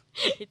like,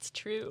 It's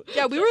true.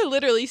 Yeah, we were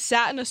literally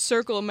sat in a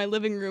circle in my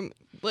living room,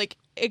 like,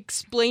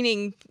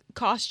 explaining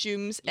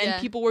costumes,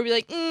 and people were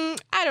like,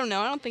 I don't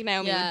know. I don't think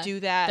Naomi would do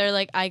that. They're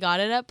like, I got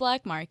it at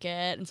Black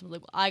Market. And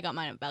someone's like, well, I got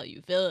mine at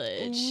Value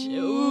Village.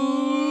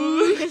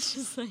 Ooh. It's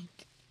just like,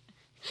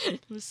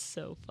 it was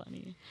so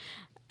funny.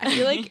 I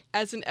feel like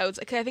as an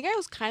outsider, I think I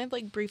was kind of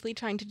like briefly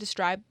trying to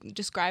describe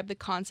the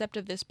concept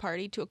of this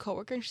party to a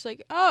coworker, and she's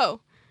like,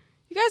 "Oh,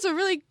 you guys are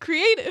really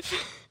creative."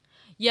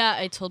 Yeah,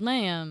 I told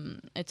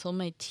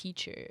my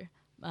teacher,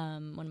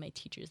 one of my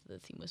teachers, the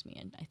theme was me,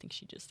 and I think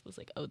she just was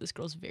like, "Oh, this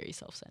girl's very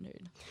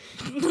self-centered."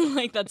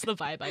 Like that's the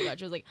vibe I got.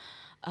 She was like,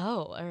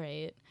 "Oh, all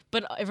right,"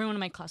 but everyone in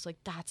my class was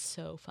like, "That's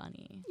so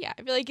funny." Yeah,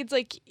 I feel like it's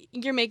like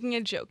you're making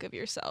a joke of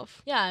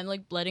yourself. Yeah, I'm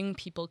like letting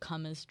people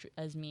come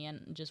as me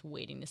and just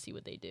waiting to see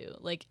what they do.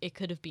 Like it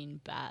could have been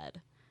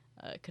bad.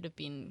 It could have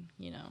been,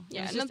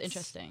 it was just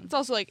interesting. It's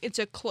also like it's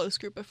a close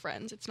group of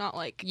friends. It's not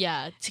like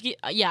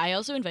I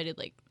also invited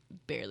like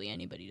barely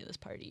anybody to this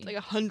party. Like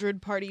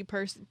 100 party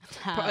person,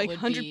 like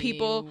 100 be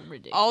people,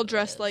 ridiculous. all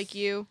dressed like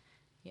you.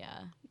 Yeah,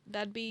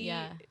 that'd be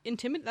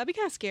intimidating. That'd be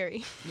kind of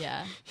scary.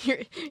 Yeah,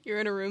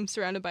 you're in a room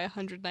surrounded by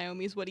 100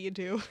 Naomis. What do you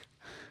do?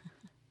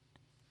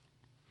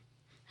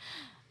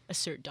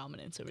 Assert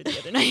dominance over the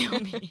other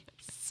Naomis.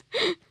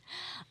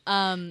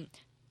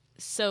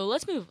 So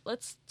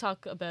let's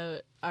talk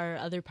about our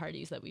other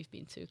parties that we've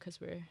been to, because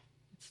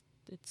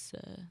it's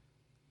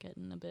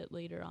getting a bit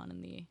later on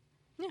in the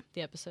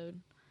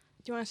episode.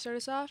 Do you want to start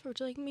us off, or would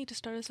you like me to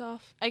start us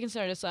off? I can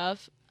start us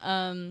off.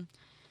 When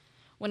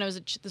I was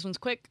this one's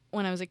quick.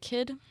 When I was a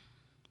kid,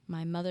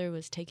 my mother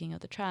was taking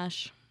out the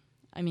trash.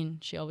 I mean,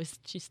 she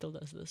still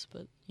does this,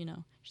 but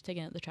she's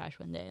taking out the trash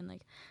one day, and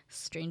like a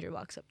stranger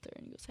walks up there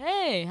and he goes,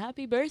 "Hey,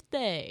 happy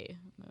birthday!"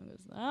 And I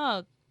goes,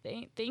 "Oh,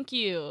 thank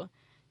you."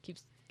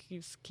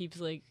 Keeps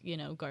like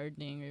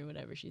gardening or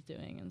whatever she's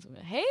doing, and so I'm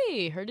like,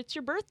 "Hey, heard it's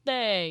your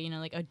birthday,"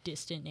 like a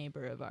distant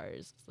neighbor of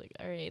ours. It's like,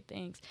 "All right,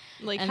 thanks."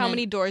 Like, and how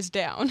many doors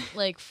down?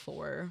 Like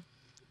 4.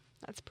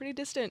 That's pretty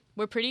distant.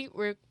 We're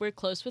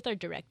close with our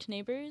direct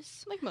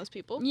neighbors, like most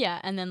people. Yeah,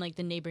 and then like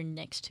the neighbor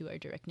next to our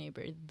direct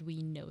neighbor,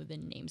 we know the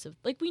names of,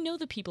 like, we know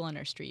the people on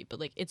our street, but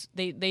like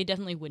they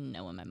definitely wouldn't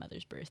know when my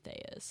mother's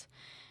birthday is.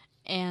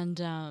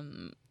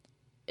 And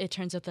it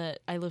turns out that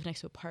I live next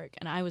to a park,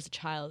 and I was a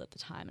child at the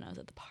time, and I was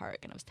at the park,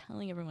 and I was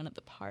telling everyone at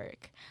the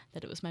park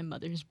that it was my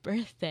mother's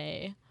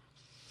birthday.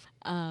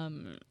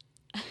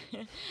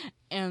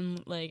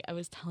 And like I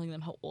was telling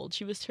them how old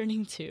she was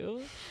turning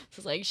too. So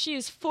it's like,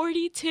 she's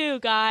 42,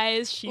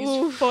 guys.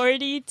 She's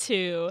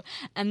 42.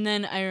 And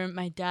then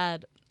my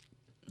dad,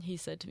 he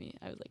said to me,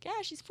 I was like,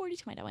 "Yeah, she's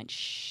 42. My dad went,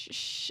 "Shh,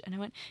 shh." And I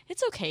went,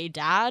 "It's okay,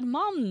 Dad.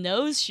 Mom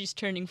knows she's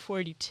turning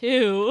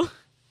 42.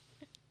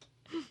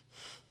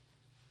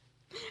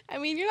 I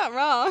mean, you're not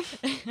wrong.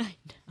 I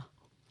know.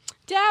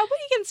 Dad, what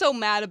are you getting so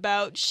mad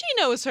about? She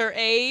knows her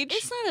age.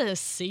 It's not a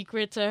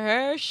secret to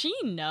her. She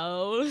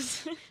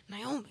knows.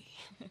 Naomi.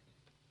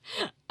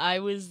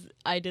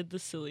 I did the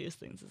silliest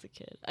things as a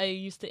kid. I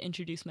used to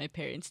introduce my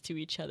parents to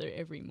each other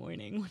every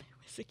morning when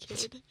I was a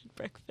kid at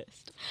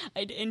breakfast.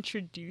 I'd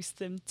introduce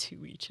them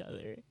to each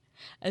other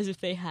as if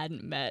they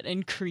hadn't met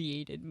and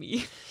created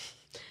me.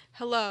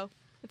 Hello.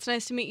 It's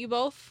nice to meet you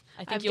both.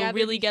 I think you'll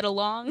really get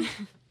along.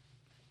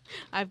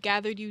 I've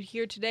gathered you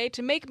here today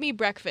to make me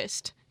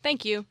breakfast.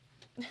 Thank you.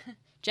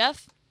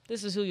 Jeff,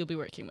 this is who you'll be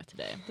working with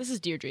today. This is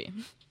Deirdre.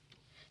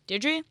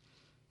 Deirdre,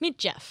 meet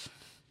Jeff.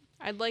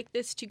 I'd like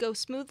this to go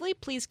smoothly.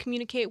 Please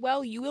communicate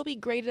well. You will be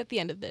graded at the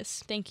end of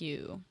this. Thank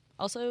you.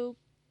 Also,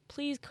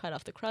 please cut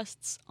off the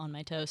crusts on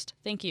my toast.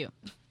 Thank you.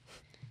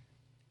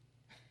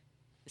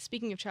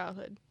 Speaking of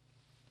childhood,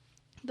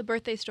 the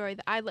birthday story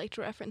that I'd like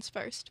to reference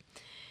first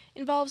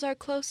involves our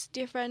close,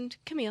 dear friend,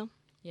 Camille.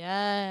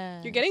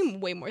 Yeah. You're getting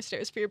way more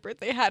stares for your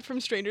birthday hat from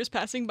strangers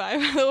passing by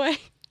the way.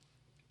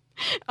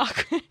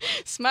 Awkward.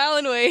 Smile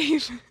and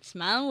wave.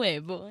 Smile and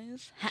wave,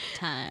 boys. Hat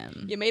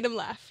time. You made him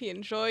laugh. He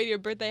enjoyed your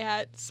birthday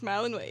hat.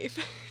 Smile and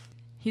wave.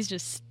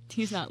 He's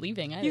not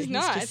leaving either. He's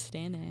not. He's just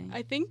standing.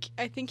 I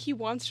think he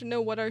wants to know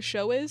what our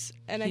show is,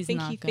 and I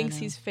think he thinks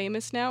he's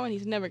famous now, and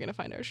he's never going to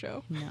find our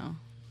show. No.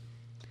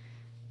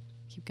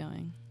 Keep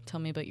going. Tell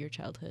me about your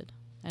childhood.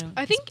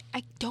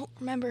 I don't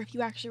remember if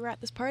you actually were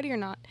at this party or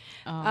not.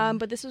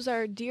 But this was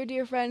our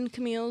dear friend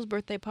Camille's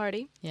birthday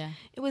party. Yeah.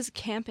 It was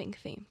camping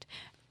themed.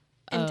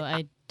 And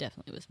I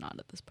definitely was not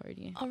at this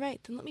party. All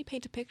right, then let me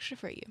paint a picture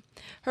for you.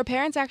 Her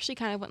parents actually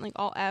kind of went like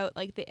all out.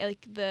 Like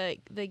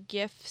the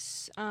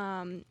gifts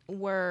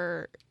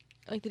were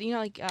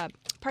like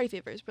party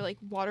favors were like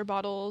water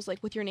bottles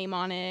like with your name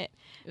on it.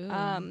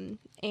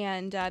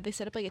 And they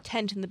set up like a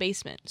tent in the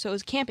basement, so it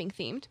was camping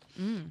themed.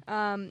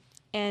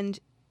 And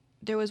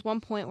there was one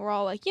point where we're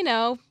all like,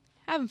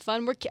 having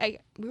fun.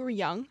 We were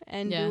young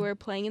and we were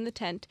playing in the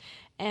tent,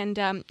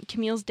 and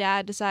Camille's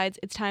dad decides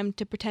it's time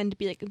to pretend to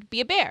be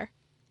a bear,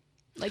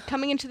 like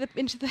coming into the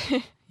into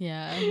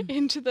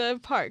the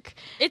park.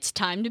 It's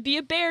time to be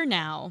a bear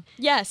now.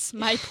 Yes,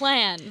 my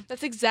plan.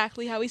 That's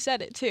exactly how he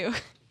said it too.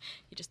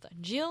 He just thought,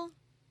 Jill,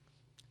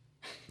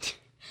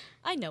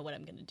 I know what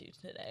I'm gonna do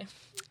today.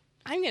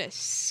 I'm gonna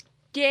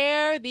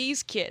scare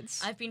these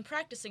kids. I've been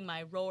practicing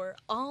my roar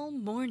all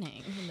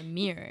morning in the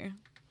mirror.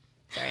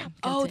 Sorry.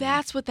 Oh, continue.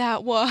 that's what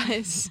that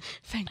was.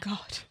 Thank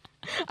God.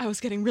 I was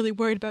getting really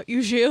worried about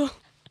you, Gilles.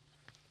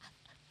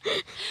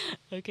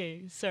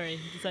 Okay, sorry.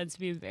 He decides to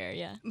be a bear,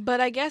 yeah.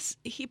 But I guess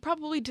he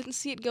probably didn't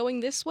see it going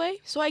this way.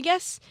 So I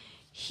guess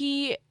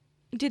he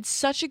did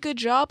such a good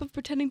job of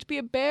pretending to be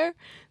a bear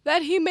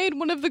that he made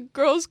one of the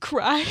girls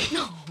cry.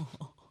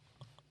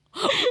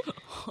 One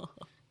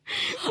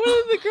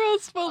of the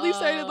girls fully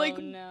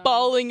started,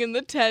 bawling in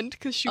the tent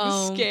because she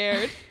was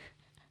scared.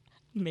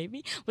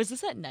 Maybe? Was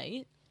this at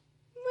night?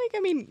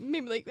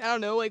 Maybe, I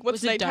don't know, what's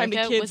Was it nighttime dark to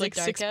out? kids, Was it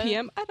dark 6 out?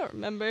 p.m.? I don't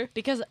remember.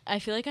 Because I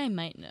feel like I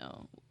might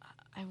know.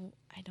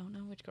 I don't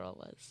know which girl it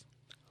was.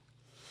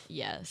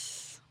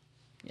 Yes.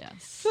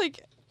 It's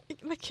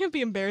that can't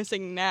be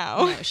embarrassing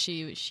now. No,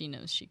 she knows she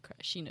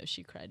knows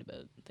she cried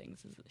about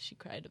things. She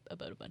cried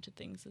about a bunch of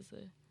things as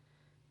a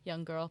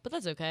young girl, but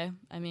that's okay.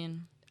 I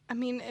mean,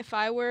 if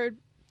I were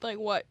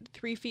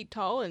 3 feet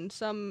tall and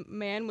some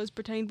man was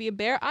pretending to be a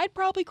bear, I'd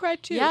probably cry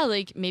too. yeah,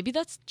 maybe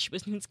she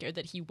wasn't even scared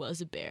that he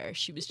was a bear.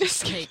 She was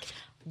just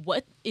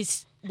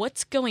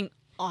what's going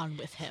on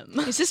with him?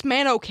 Is this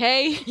man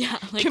okay? Yeah,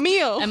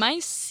 Camille. Am I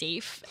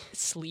safe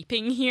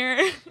sleeping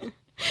here?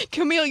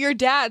 Camille, your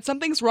dad.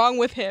 Something's wrong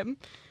with him.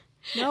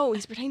 No,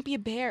 he's pretending to be a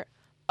bear.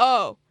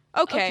 Oh,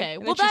 okay. Okay,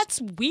 And well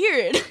that's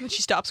weird. then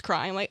she stops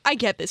crying. I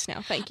get this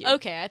now. Thank you.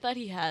 Okay, I thought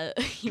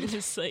he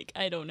was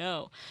I don't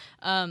know.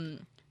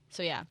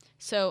 So yeah.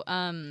 So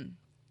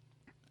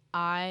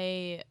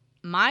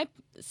my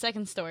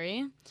second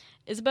story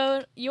is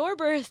about your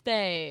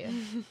birthday.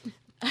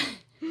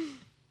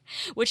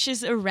 Which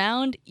is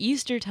around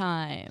Easter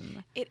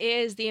time. It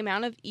is. The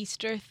amount of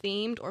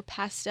Easter-themed or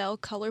pastel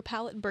color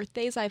palette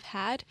birthdays I've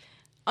had,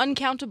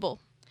 uncountable.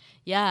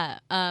 Yeah.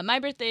 My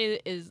birthday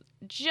is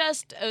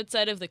just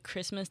outside of the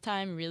Christmas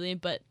time, really,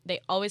 but they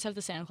always have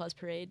the Santa Claus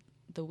parade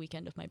the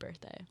weekend of my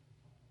birthday.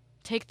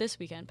 Take this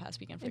weekend, past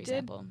weekend, for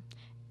example.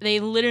 They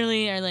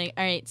literally are all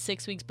right,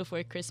 6 weeks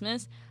before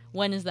Christmas.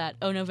 When is that?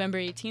 Oh, November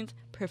 18th?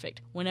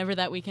 Perfect. Whenever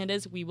that weekend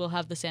is, we will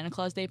have the Santa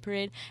Claus Day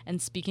parade.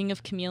 And speaking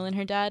of Camille and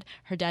her dad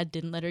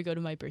didn't let her go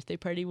to my birthday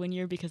party one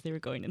year because they were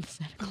going to the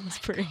Santa Claus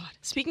parade. God.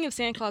 Speaking of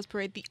Santa Claus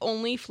parade, the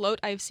only float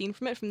I've seen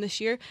from it from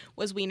this year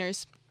was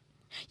Wieners.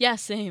 Yeah,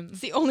 same. It's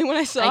the only one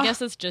I saw. I guess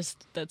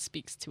that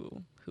speaks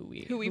to who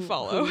we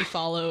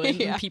follow and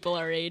Yeah. people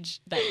our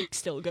age that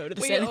still go to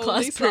the we Santa only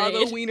Claus saw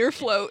parade. the Wiener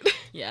float.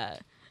 Yeah.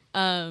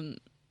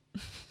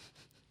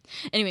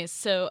 Anyways,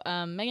 so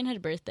Meghan had a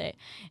birthday,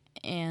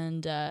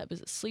 and it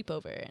was a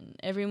sleepover, and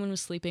everyone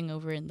was sleeping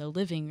over in the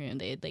living room.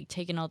 They had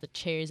taken all the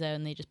chairs out,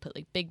 and they just put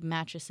big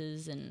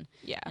mattresses, and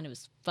it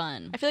was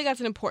fun. I feel like that's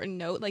an important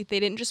note. They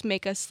didn't just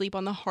make us sleep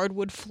on the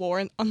hardwood floor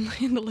in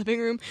the living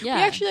room. Yeah.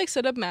 We actually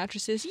set up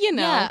mattresses.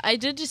 Yeah, I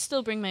did just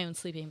still bring my own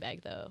sleeping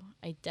bag though.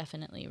 I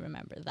definitely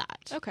remember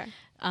that. Okay.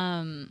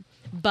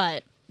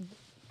 But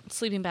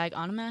sleeping bag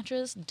on a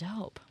mattress,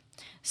 dope.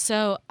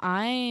 So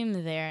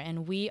I'm there,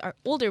 and we are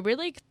older. We're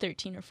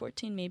 13 or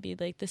 14 maybe.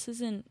 This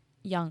isn't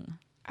young.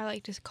 I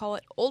like to call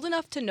it old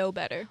enough to know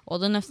better.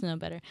 Old enough to know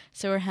better.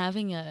 So we're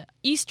having a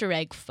Easter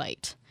egg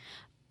fight.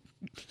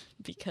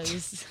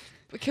 Because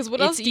what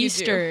else it's do you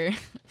Easter.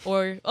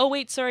 do? Oh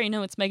wait, sorry,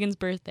 no, it's Megan's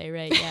birthday,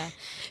 right? Yeah.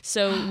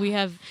 So we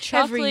have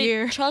Every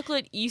year.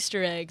 chocolate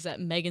Easter eggs at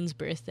Megan's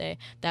birthday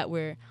that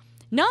we're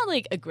not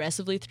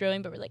aggressively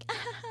throwing, but we're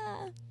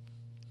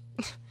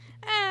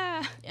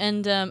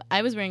And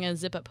I was wearing a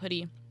zip-up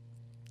hoodie.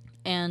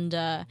 And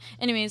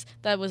anyways,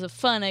 that was a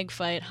fun egg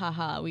fight.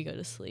 Haha, we go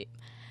to sleep.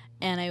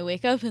 And I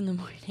wake up in the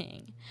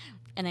morning,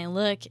 and I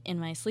look in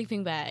my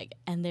sleeping bag,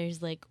 and there's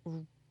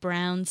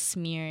brown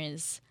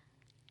smears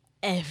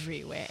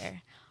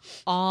everywhere.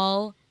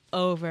 All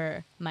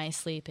over my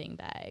sleeping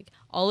bag.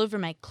 All over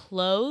my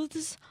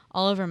clothes.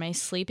 All over my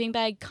sleeping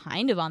bag.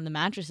 Kind of on the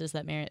mattresses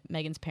that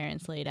Megan's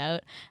parents laid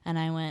out. And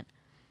I went,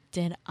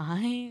 did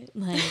I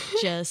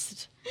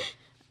just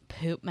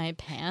poop my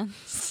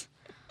pants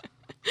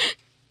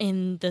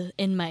in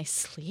my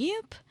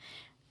sleep?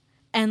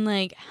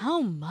 And how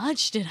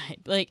much did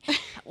I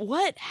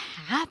what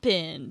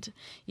happened?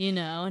 And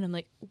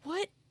I'm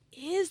what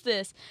is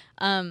this?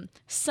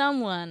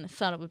 Someone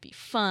thought it would be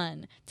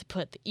fun to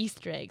put the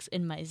Easter eggs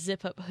in my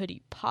zip-up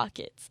hoodie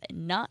pockets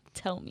and not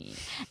tell me.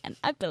 And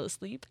I fell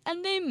asleep,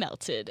 and they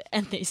melted,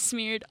 and they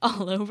smeared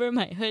all over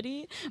my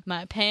hoodie,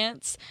 my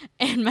pants,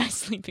 and my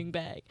sleeping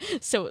bag.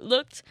 So it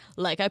looked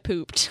like I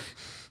pooped.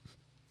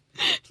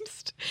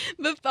 Just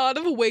the thought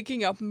of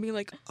waking up and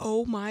being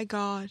oh my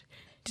God,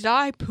 did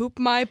I poop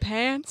my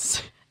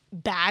pants?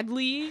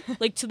 Badly,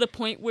 to the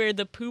point where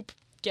the poop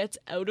gets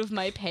out of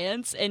my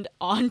pants and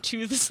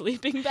onto the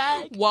sleeping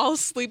bag while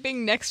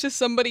sleeping next to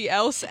somebody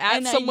else at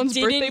and someone's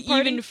birthday party. I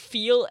didn't even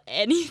feel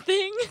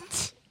anything.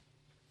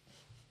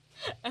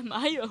 Am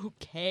I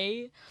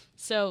okay?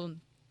 So,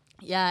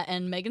 yeah,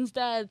 and Megan's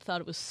dad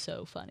thought it was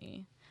so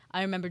funny.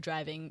 I remember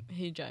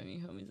he driving me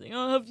home. He's like,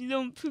 "Oh, I hope you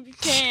don't poop your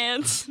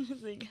pants." I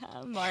was like,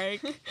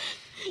 Mark.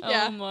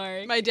 Yeah, Oh,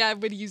 Mark. My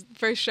dad would use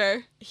for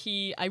sure.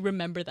 I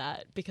remember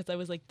that because I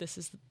was like, this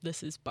is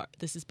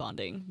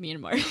bonding, me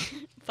and Mark.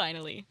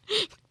 Finally.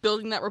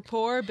 Building that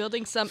rapport,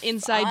 building some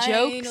inside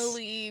jokes.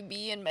 Finally,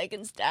 me and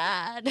Megan's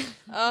dad.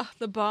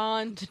 The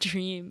bond. The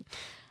dream.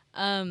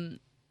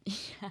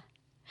 Yeah.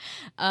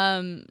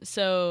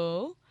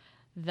 So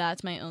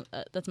that's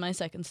my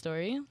second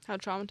story. How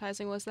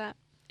traumatizing was that?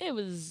 It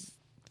was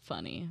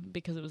funny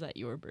because it was at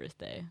your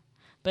birthday.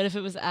 But if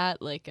it was at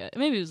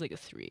maybe it was like a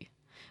 3.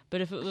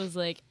 But if it was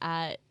like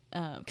at,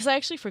 because I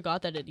actually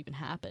forgot that it even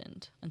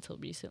happened until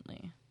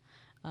recently.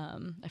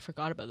 I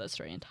forgot about that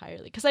story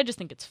entirely because I just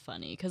think it's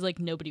funny because like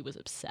nobody was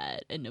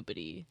upset and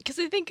nobody. Because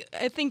I think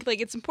like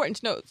it's important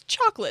to know it's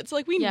chocolates.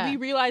 Like we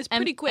realized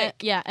pretty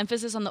quick.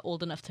 Emphasis on the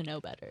old enough to know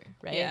better,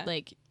 right? Yeah.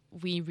 Like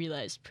we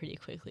realized pretty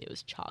quickly it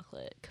was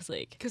chocolate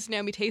because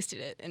Naomi tasted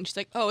it and she's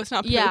like, oh, it's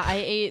not poop. Yeah,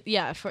 I ate.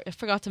 Yeah, I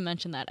forgot to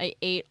mention that I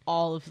ate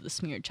all of the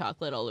smeared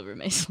chocolate all over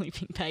my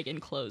sleeping bag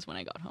and clothes when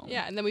I got home.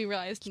 Yeah, and then we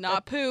realized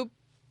not poop.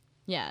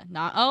 Yeah,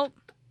 not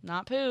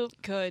poop.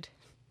 Good.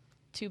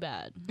 Too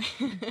bad.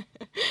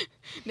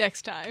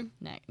 Next time.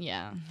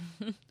 Yeah.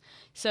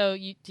 So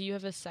do you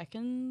have a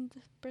second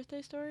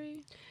birthday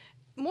story?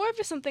 More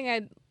of something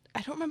I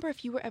don't remember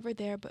if you were ever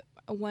there, but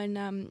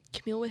when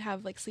Camille would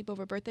have like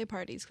sleepover birthday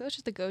parties, 'cause that was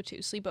just the go-to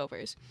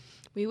sleepovers,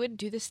 we would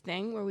do this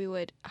thing where we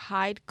would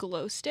hide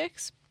glow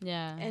sticks.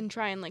 Yeah. And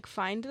try and like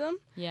find them.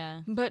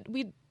 Yeah. But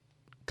we'd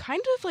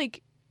kind of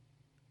like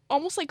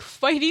almost like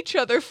fight each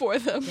other for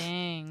them.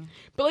 Dang.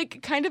 But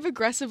like kind of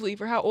aggressively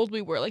for how old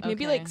we were. Like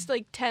maybe like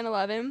 10,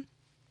 11.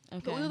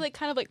 Okay. But we would like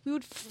we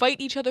would fight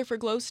each other for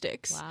glow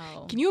sticks.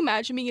 Wow. Can you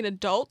imagine being an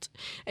adult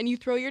and you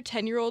throw your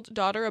 10-year-old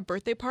daughter a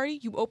birthday party,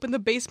 you open the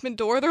basement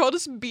door, they're all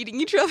just beating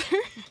each other.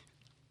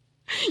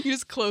 You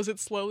just close it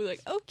slowly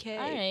like, okay.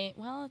 All right.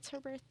 Well, it's her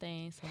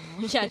birthday, so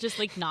yeah, just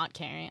like not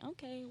caring.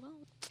 Okay, well,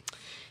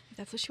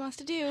 that's what she wants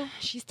to do.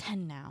 She's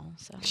 10 now,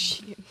 so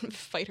She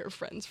fight her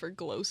friends for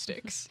glow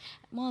sticks.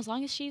 Well, as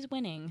long as she's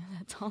winning,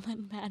 that's all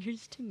that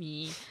matters to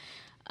me.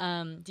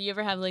 Do you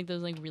ever have like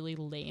those like really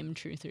lame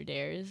truth or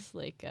dares?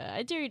 Like,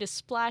 I dare you to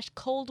splash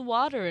cold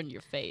water in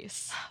your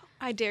face.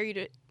 I dare you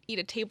to eat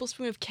a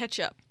tablespoon of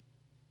ketchup.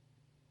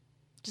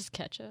 Just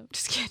ketchup.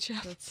 Just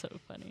ketchup. That's so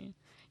funny.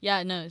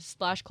 Yeah, no,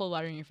 splash cold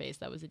water in your face.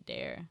 That was a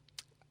dare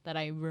that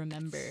I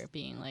remember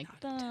being like,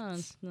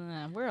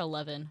 we're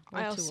 11.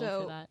 We're too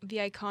old for that. The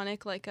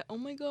iconic, like, oh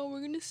my god, we're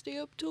going to stay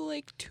up till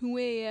like 2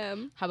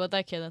 a.m. How about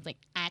that kid that's like,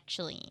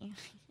 actually,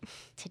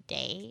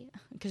 today?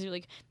 Because you're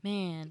like,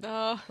 man,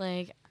 like,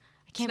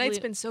 I can't Tonight's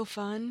believe been so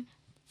fun.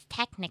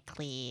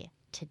 Technically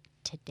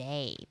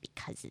today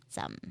because it's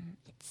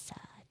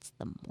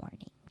the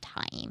morning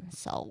time,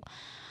 so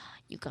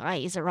you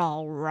guys are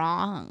all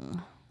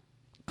wrong.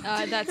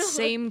 That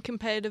same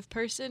competitive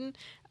person,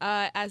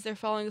 as they're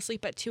falling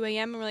asleep at 2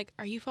 a.m. and we're like,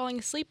 are you falling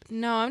asleep?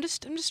 No, I'm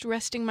just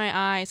resting my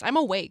eyes. I'm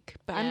awake,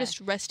 but I'm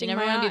just resting my eyes.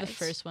 You never want to be the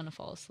first one to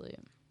fall asleep.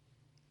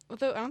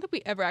 Although I don't think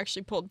we ever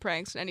actually pulled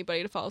pranks on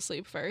anybody to fall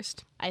asleep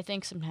first. I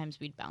think sometimes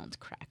we'd bounce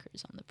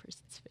crackers on the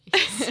person's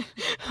face.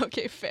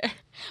 Okay, fair.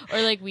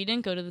 Or like we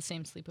didn't go to the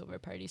same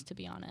sleepover parties, to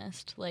be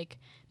honest, like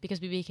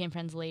because we became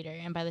friends later,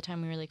 and by the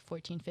time we were like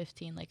 14,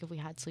 15, like if we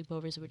had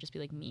sleepovers, it would just be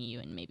like me, you,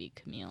 and maybe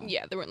Camille.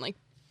 Yeah, there weren't like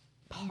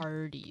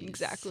parties.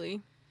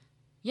 Exactly.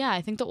 Yeah,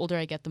 I think the older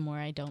I get, the more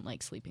I don't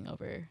like sleeping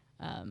over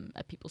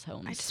at people's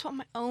homes. I just want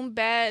my own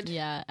bed.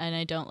 Yeah, and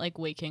I don't like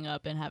waking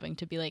up and having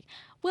to be like,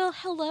 well,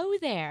 hello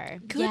there.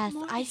 Yes,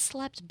 morning. I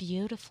slept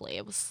beautifully.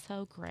 It was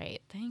so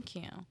great. Thank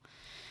you.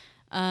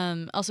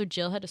 Also,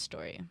 Jill had a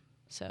story.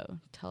 So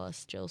tell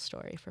us Jill's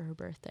story for her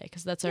birthday,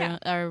 because that's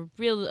our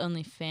real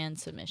only fan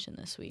submission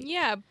this week.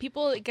 Yeah,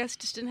 people, I guess,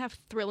 just didn't have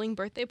thrilling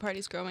birthday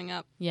parties growing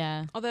up.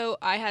 Yeah. Although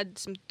I had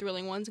some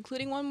thrilling ones,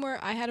 including one where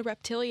I had a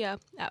reptilia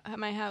at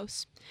my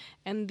house.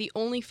 And the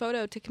only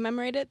photo to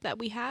commemorate it that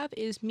we have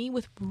is me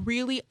with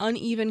really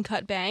uneven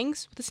cut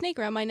bangs, with a snake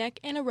around my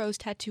neck, and a rose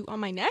tattoo on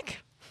my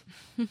neck.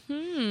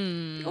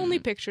 The only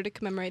picture to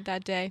commemorate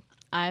that day.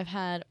 I've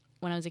had,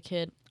 when I was a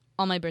kid,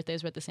 all my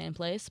birthdays were at the same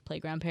place,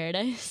 Playground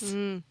Paradise.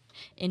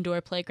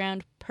 Indoor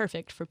playground,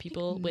 perfect for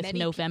people with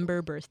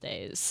November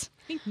birthdays.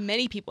 I think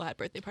many people had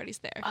birthday parties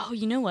there. Oh,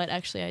 you know what?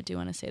 Actually, I do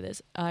want to say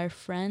this. Our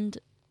friend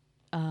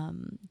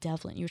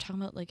Devlin, you were talking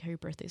about like how your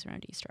birthday's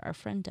around Easter. Our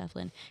friend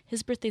Devlin,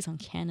 his birthday's on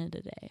Canada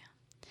Day,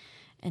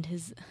 and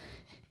his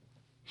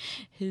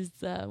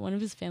one of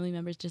his family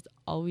members just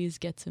always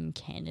gets him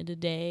Canada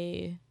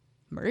Day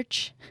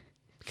merch.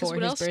 For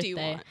what his else birthday. do you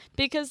want?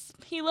 Because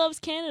he loves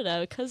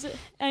Canada. Because,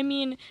 I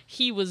mean,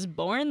 he was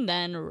born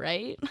then,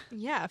 right?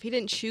 Yeah, if he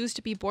didn't choose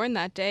to be born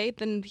that day,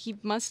 then he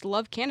must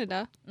love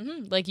Canada.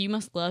 Mm-hmm. Like, you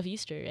must love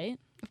Easter, right?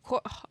 Of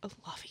course. Oh, I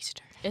love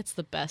Easter. It's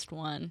the best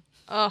one.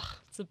 Ugh.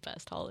 It's the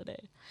best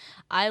holiday.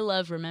 I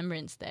love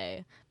Remembrance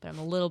Day, but I'm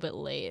a little bit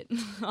late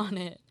on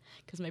it.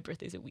 because my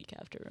birthday's a week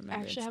after I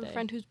Remembrance actually have Day. a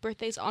friend whose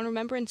birthday's on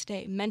Remembrance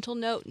Day. Mental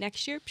note,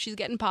 next year, she's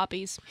getting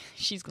poppies.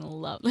 She's gonna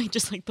love,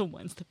 just the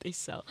ones that they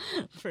sell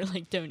for,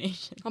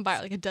 donations. I'll buy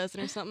her, a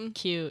dozen or something.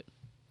 Cute.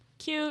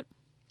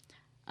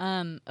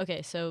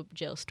 Okay, so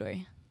Jill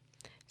story.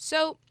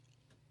 So,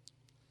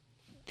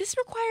 this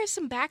requires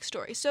some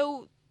backstory.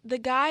 So, the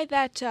guy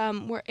that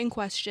were in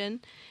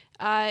question,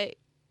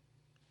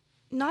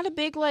 not a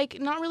big,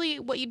 not really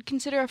what you'd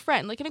consider a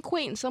friend, like an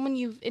acquaintance, someone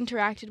you've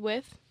interacted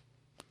with.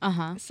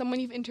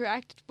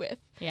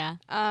 Yeah.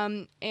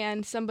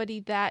 And somebody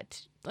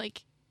that,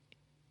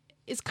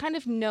 is kind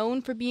of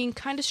known for being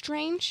kind of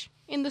strange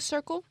in the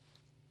circle.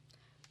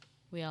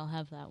 We all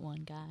have that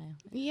one guy.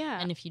 Yeah.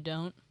 And if you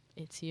don't,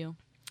 it's you.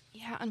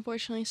 Yeah,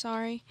 unfortunately,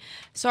 sorry.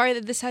 Sorry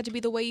that this had to be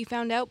the way you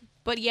found out.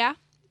 But yeah,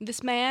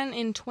 this man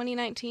in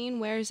 2019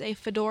 wears a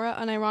fedora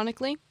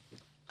unironically.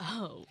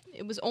 Oh.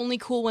 It was only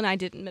cool when I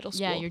did in middle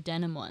school. Yeah, your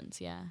denim ones,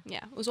 yeah.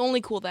 Yeah, it was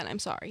only cool then, I'm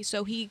sorry.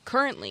 So he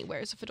currently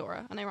wears a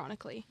fedora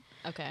unironically.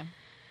 Okay.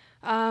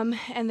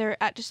 And they're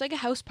at just a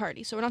house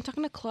party. So we're not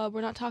talking a club,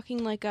 we're not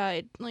talking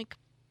a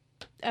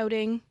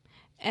outing.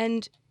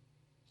 And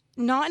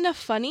not in a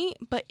funny,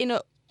 but in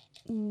a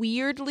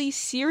weirdly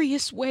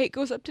serious way,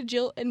 goes up to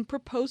Jill and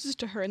proposes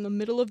to her in the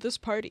middle of this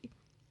party.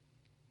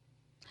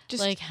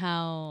 Just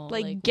how?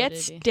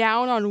 Gets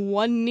down on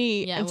one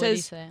knee and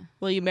says, say?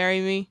 "Will you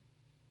marry me?"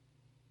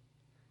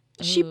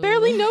 She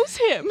barely knows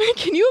him.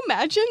 Can you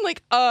imagine?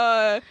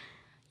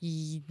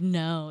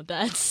 No,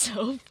 that's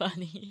so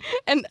funny.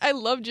 And I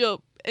love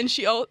Jill. And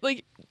she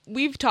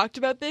we've talked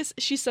about this.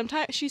 She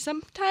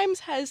sometimes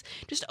has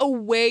just a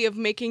way of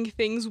making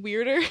things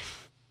weirder.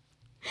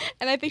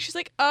 And I think she's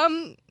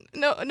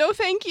no,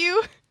 thank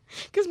you.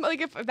 Because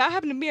if that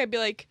happened to me, I'd be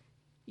like,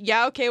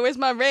 yeah, okay, where's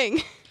my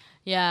ring?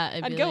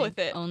 Yeah, I'd go with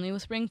it. Only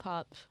with ring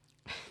pop.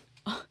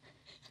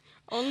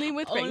 Only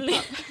with ring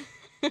pop.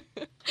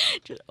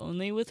 Just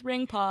only with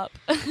ring pop.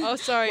 Oh,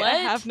 sorry, What? I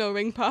have no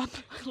ring pop.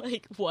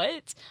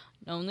 What?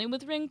 Only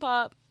with ring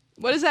pop.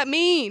 What does that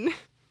mean?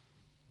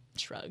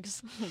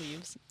 Shrugs,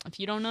 leaves. If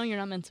you don't know, you're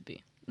not meant to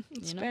be.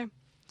 It's you know? fair.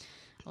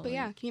 Well, But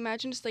yeah, can you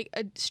imagine just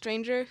a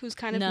stranger who's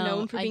kind of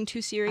known for being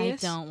too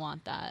serious? I don't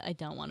want that. I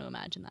don't want to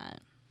imagine that.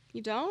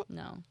 You don't?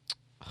 No.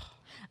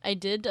 I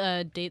did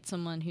date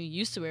someone who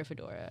used to wear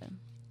fedora,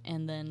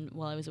 and then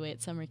while I was away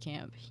at summer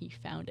camp, he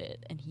found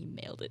it and he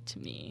mailed it to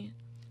me,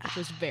 which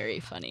was very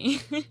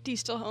funny. Do you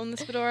still own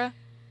this fedora?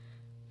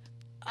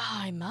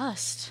 I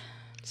must.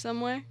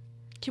 Somewhere?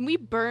 Can we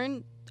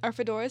burn our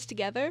fedoras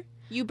together?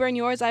 You burn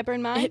yours, I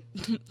burn mine?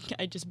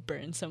 I just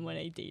burned someone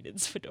I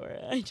dated's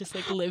fedora. I just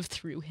lived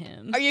through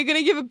him. Are you going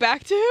to give it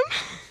back to him?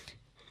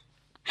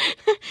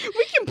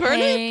 We can burn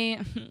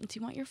it. Do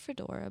you want your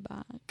fedora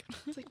back?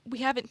 It's we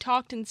haven't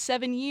talked in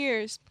 7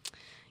 years.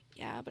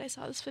 Yeah, but I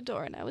saw this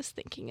fedora and I was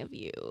thinking of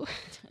you.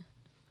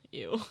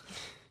 Ew.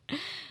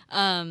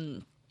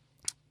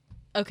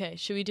 Okay,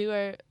 should we do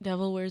our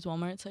Devil Wears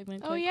Walmart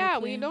segment? Oh yeah,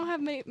 quickly? We don't have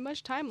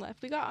much time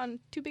left. We got on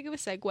too big of a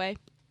segue.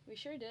 We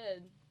sure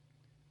did.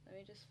 Let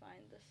me just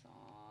find the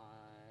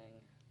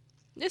song.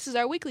 This is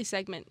our weekly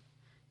segment.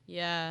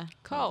 Yeah.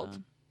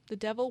 Called The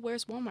Devil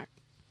Wears Walmart.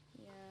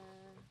 Yeah,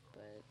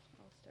 but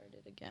I'll start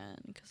it again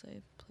because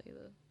I play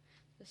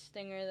the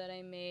stinger that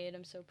I made.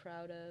 I'm so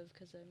proud of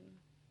because I'm,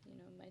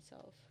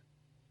 myself.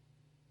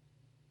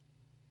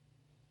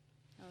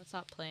 Oh, it's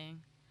not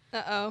playing.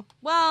 Uh-oh.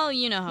 Well,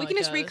 you know how we can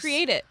just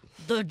recreate it.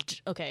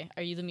 Okay,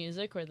 are you the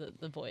music or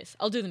the voice?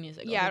 I'll do the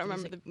music. Yeah, I don't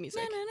remember the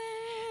music.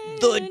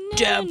 The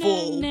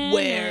devil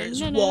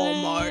wears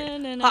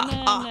Walmart.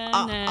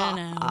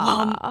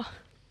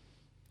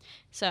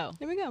 So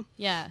there we go.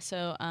 Yeah,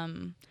 so I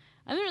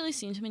haven't really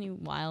seen too many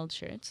wild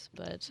shirts,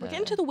 but we're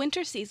getting to the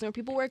winter season where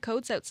people wear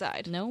coats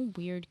outside. No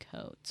weird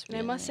coats. Really.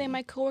 And I must say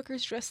my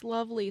coworkers dress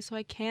lovely, so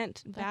I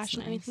can't bash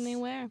on anything they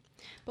wear.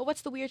 But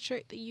what's the weird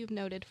shirt that you've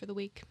noted for the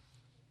week?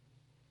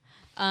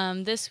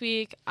 This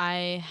week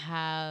I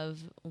have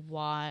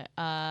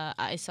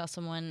I saw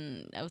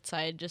someone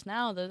outside just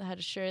now that had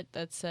a shirt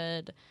that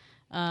said,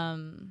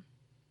 "Don't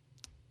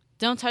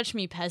touch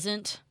me,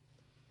 peasant,"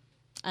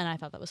 and I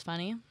thought that was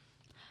funny.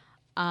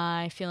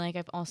 I feel like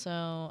I've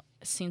also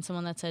seen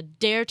someone that said,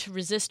 "Dare to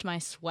resist my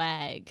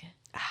swag,"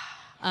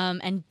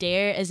 and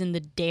dare as in the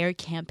DARE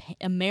campaign,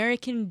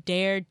 American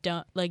Dare,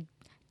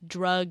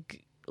 drug,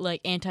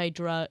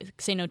 anti-drug,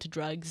 say no to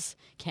drugs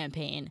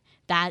campaign.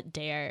 That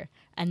dare.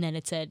 And then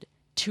it said,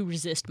 "To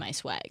resist my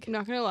swag." I'm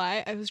not gonna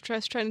lie, I was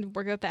just trying to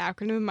work out the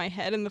acronym in my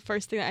head, and the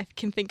first thing I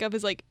can think of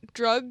is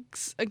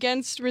drugs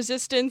against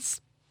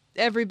resistance,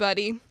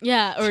 everybody.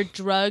 Yeah, or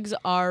drugs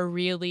are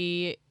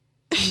really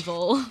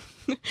evil.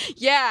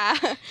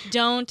 Yeah.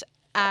 Don't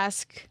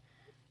ask.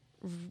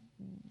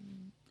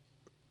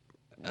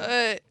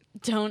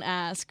 Don't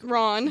ask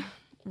Ron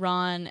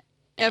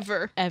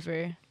ever,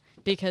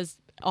 because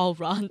all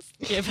Rons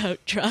give out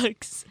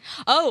drugs.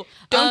 Oh,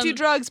 don't do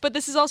drugs, but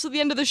this is also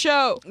the end of the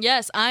show.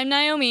 Yes, I'm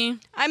Naomi.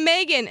 I'm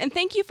Megan, and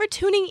thank you for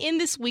tuning in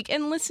this week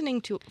and listening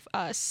to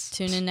us.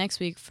 Tune in next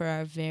week for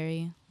our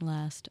very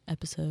last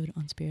episode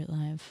on Spirit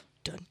Live.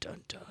 Dun,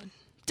 dun, dun.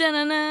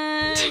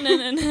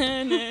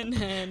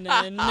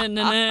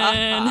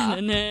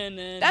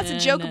 That's a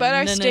joke about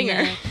our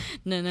stinger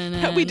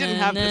that we didn't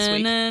have this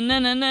week.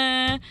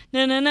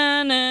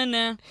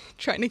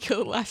 Trying to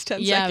kill the last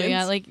 10 seconds.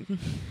 Yeah, like...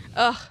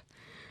 Ugh.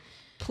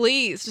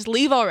 Please, just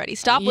leave already.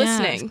 Stop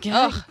listening.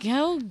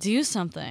 Go do something.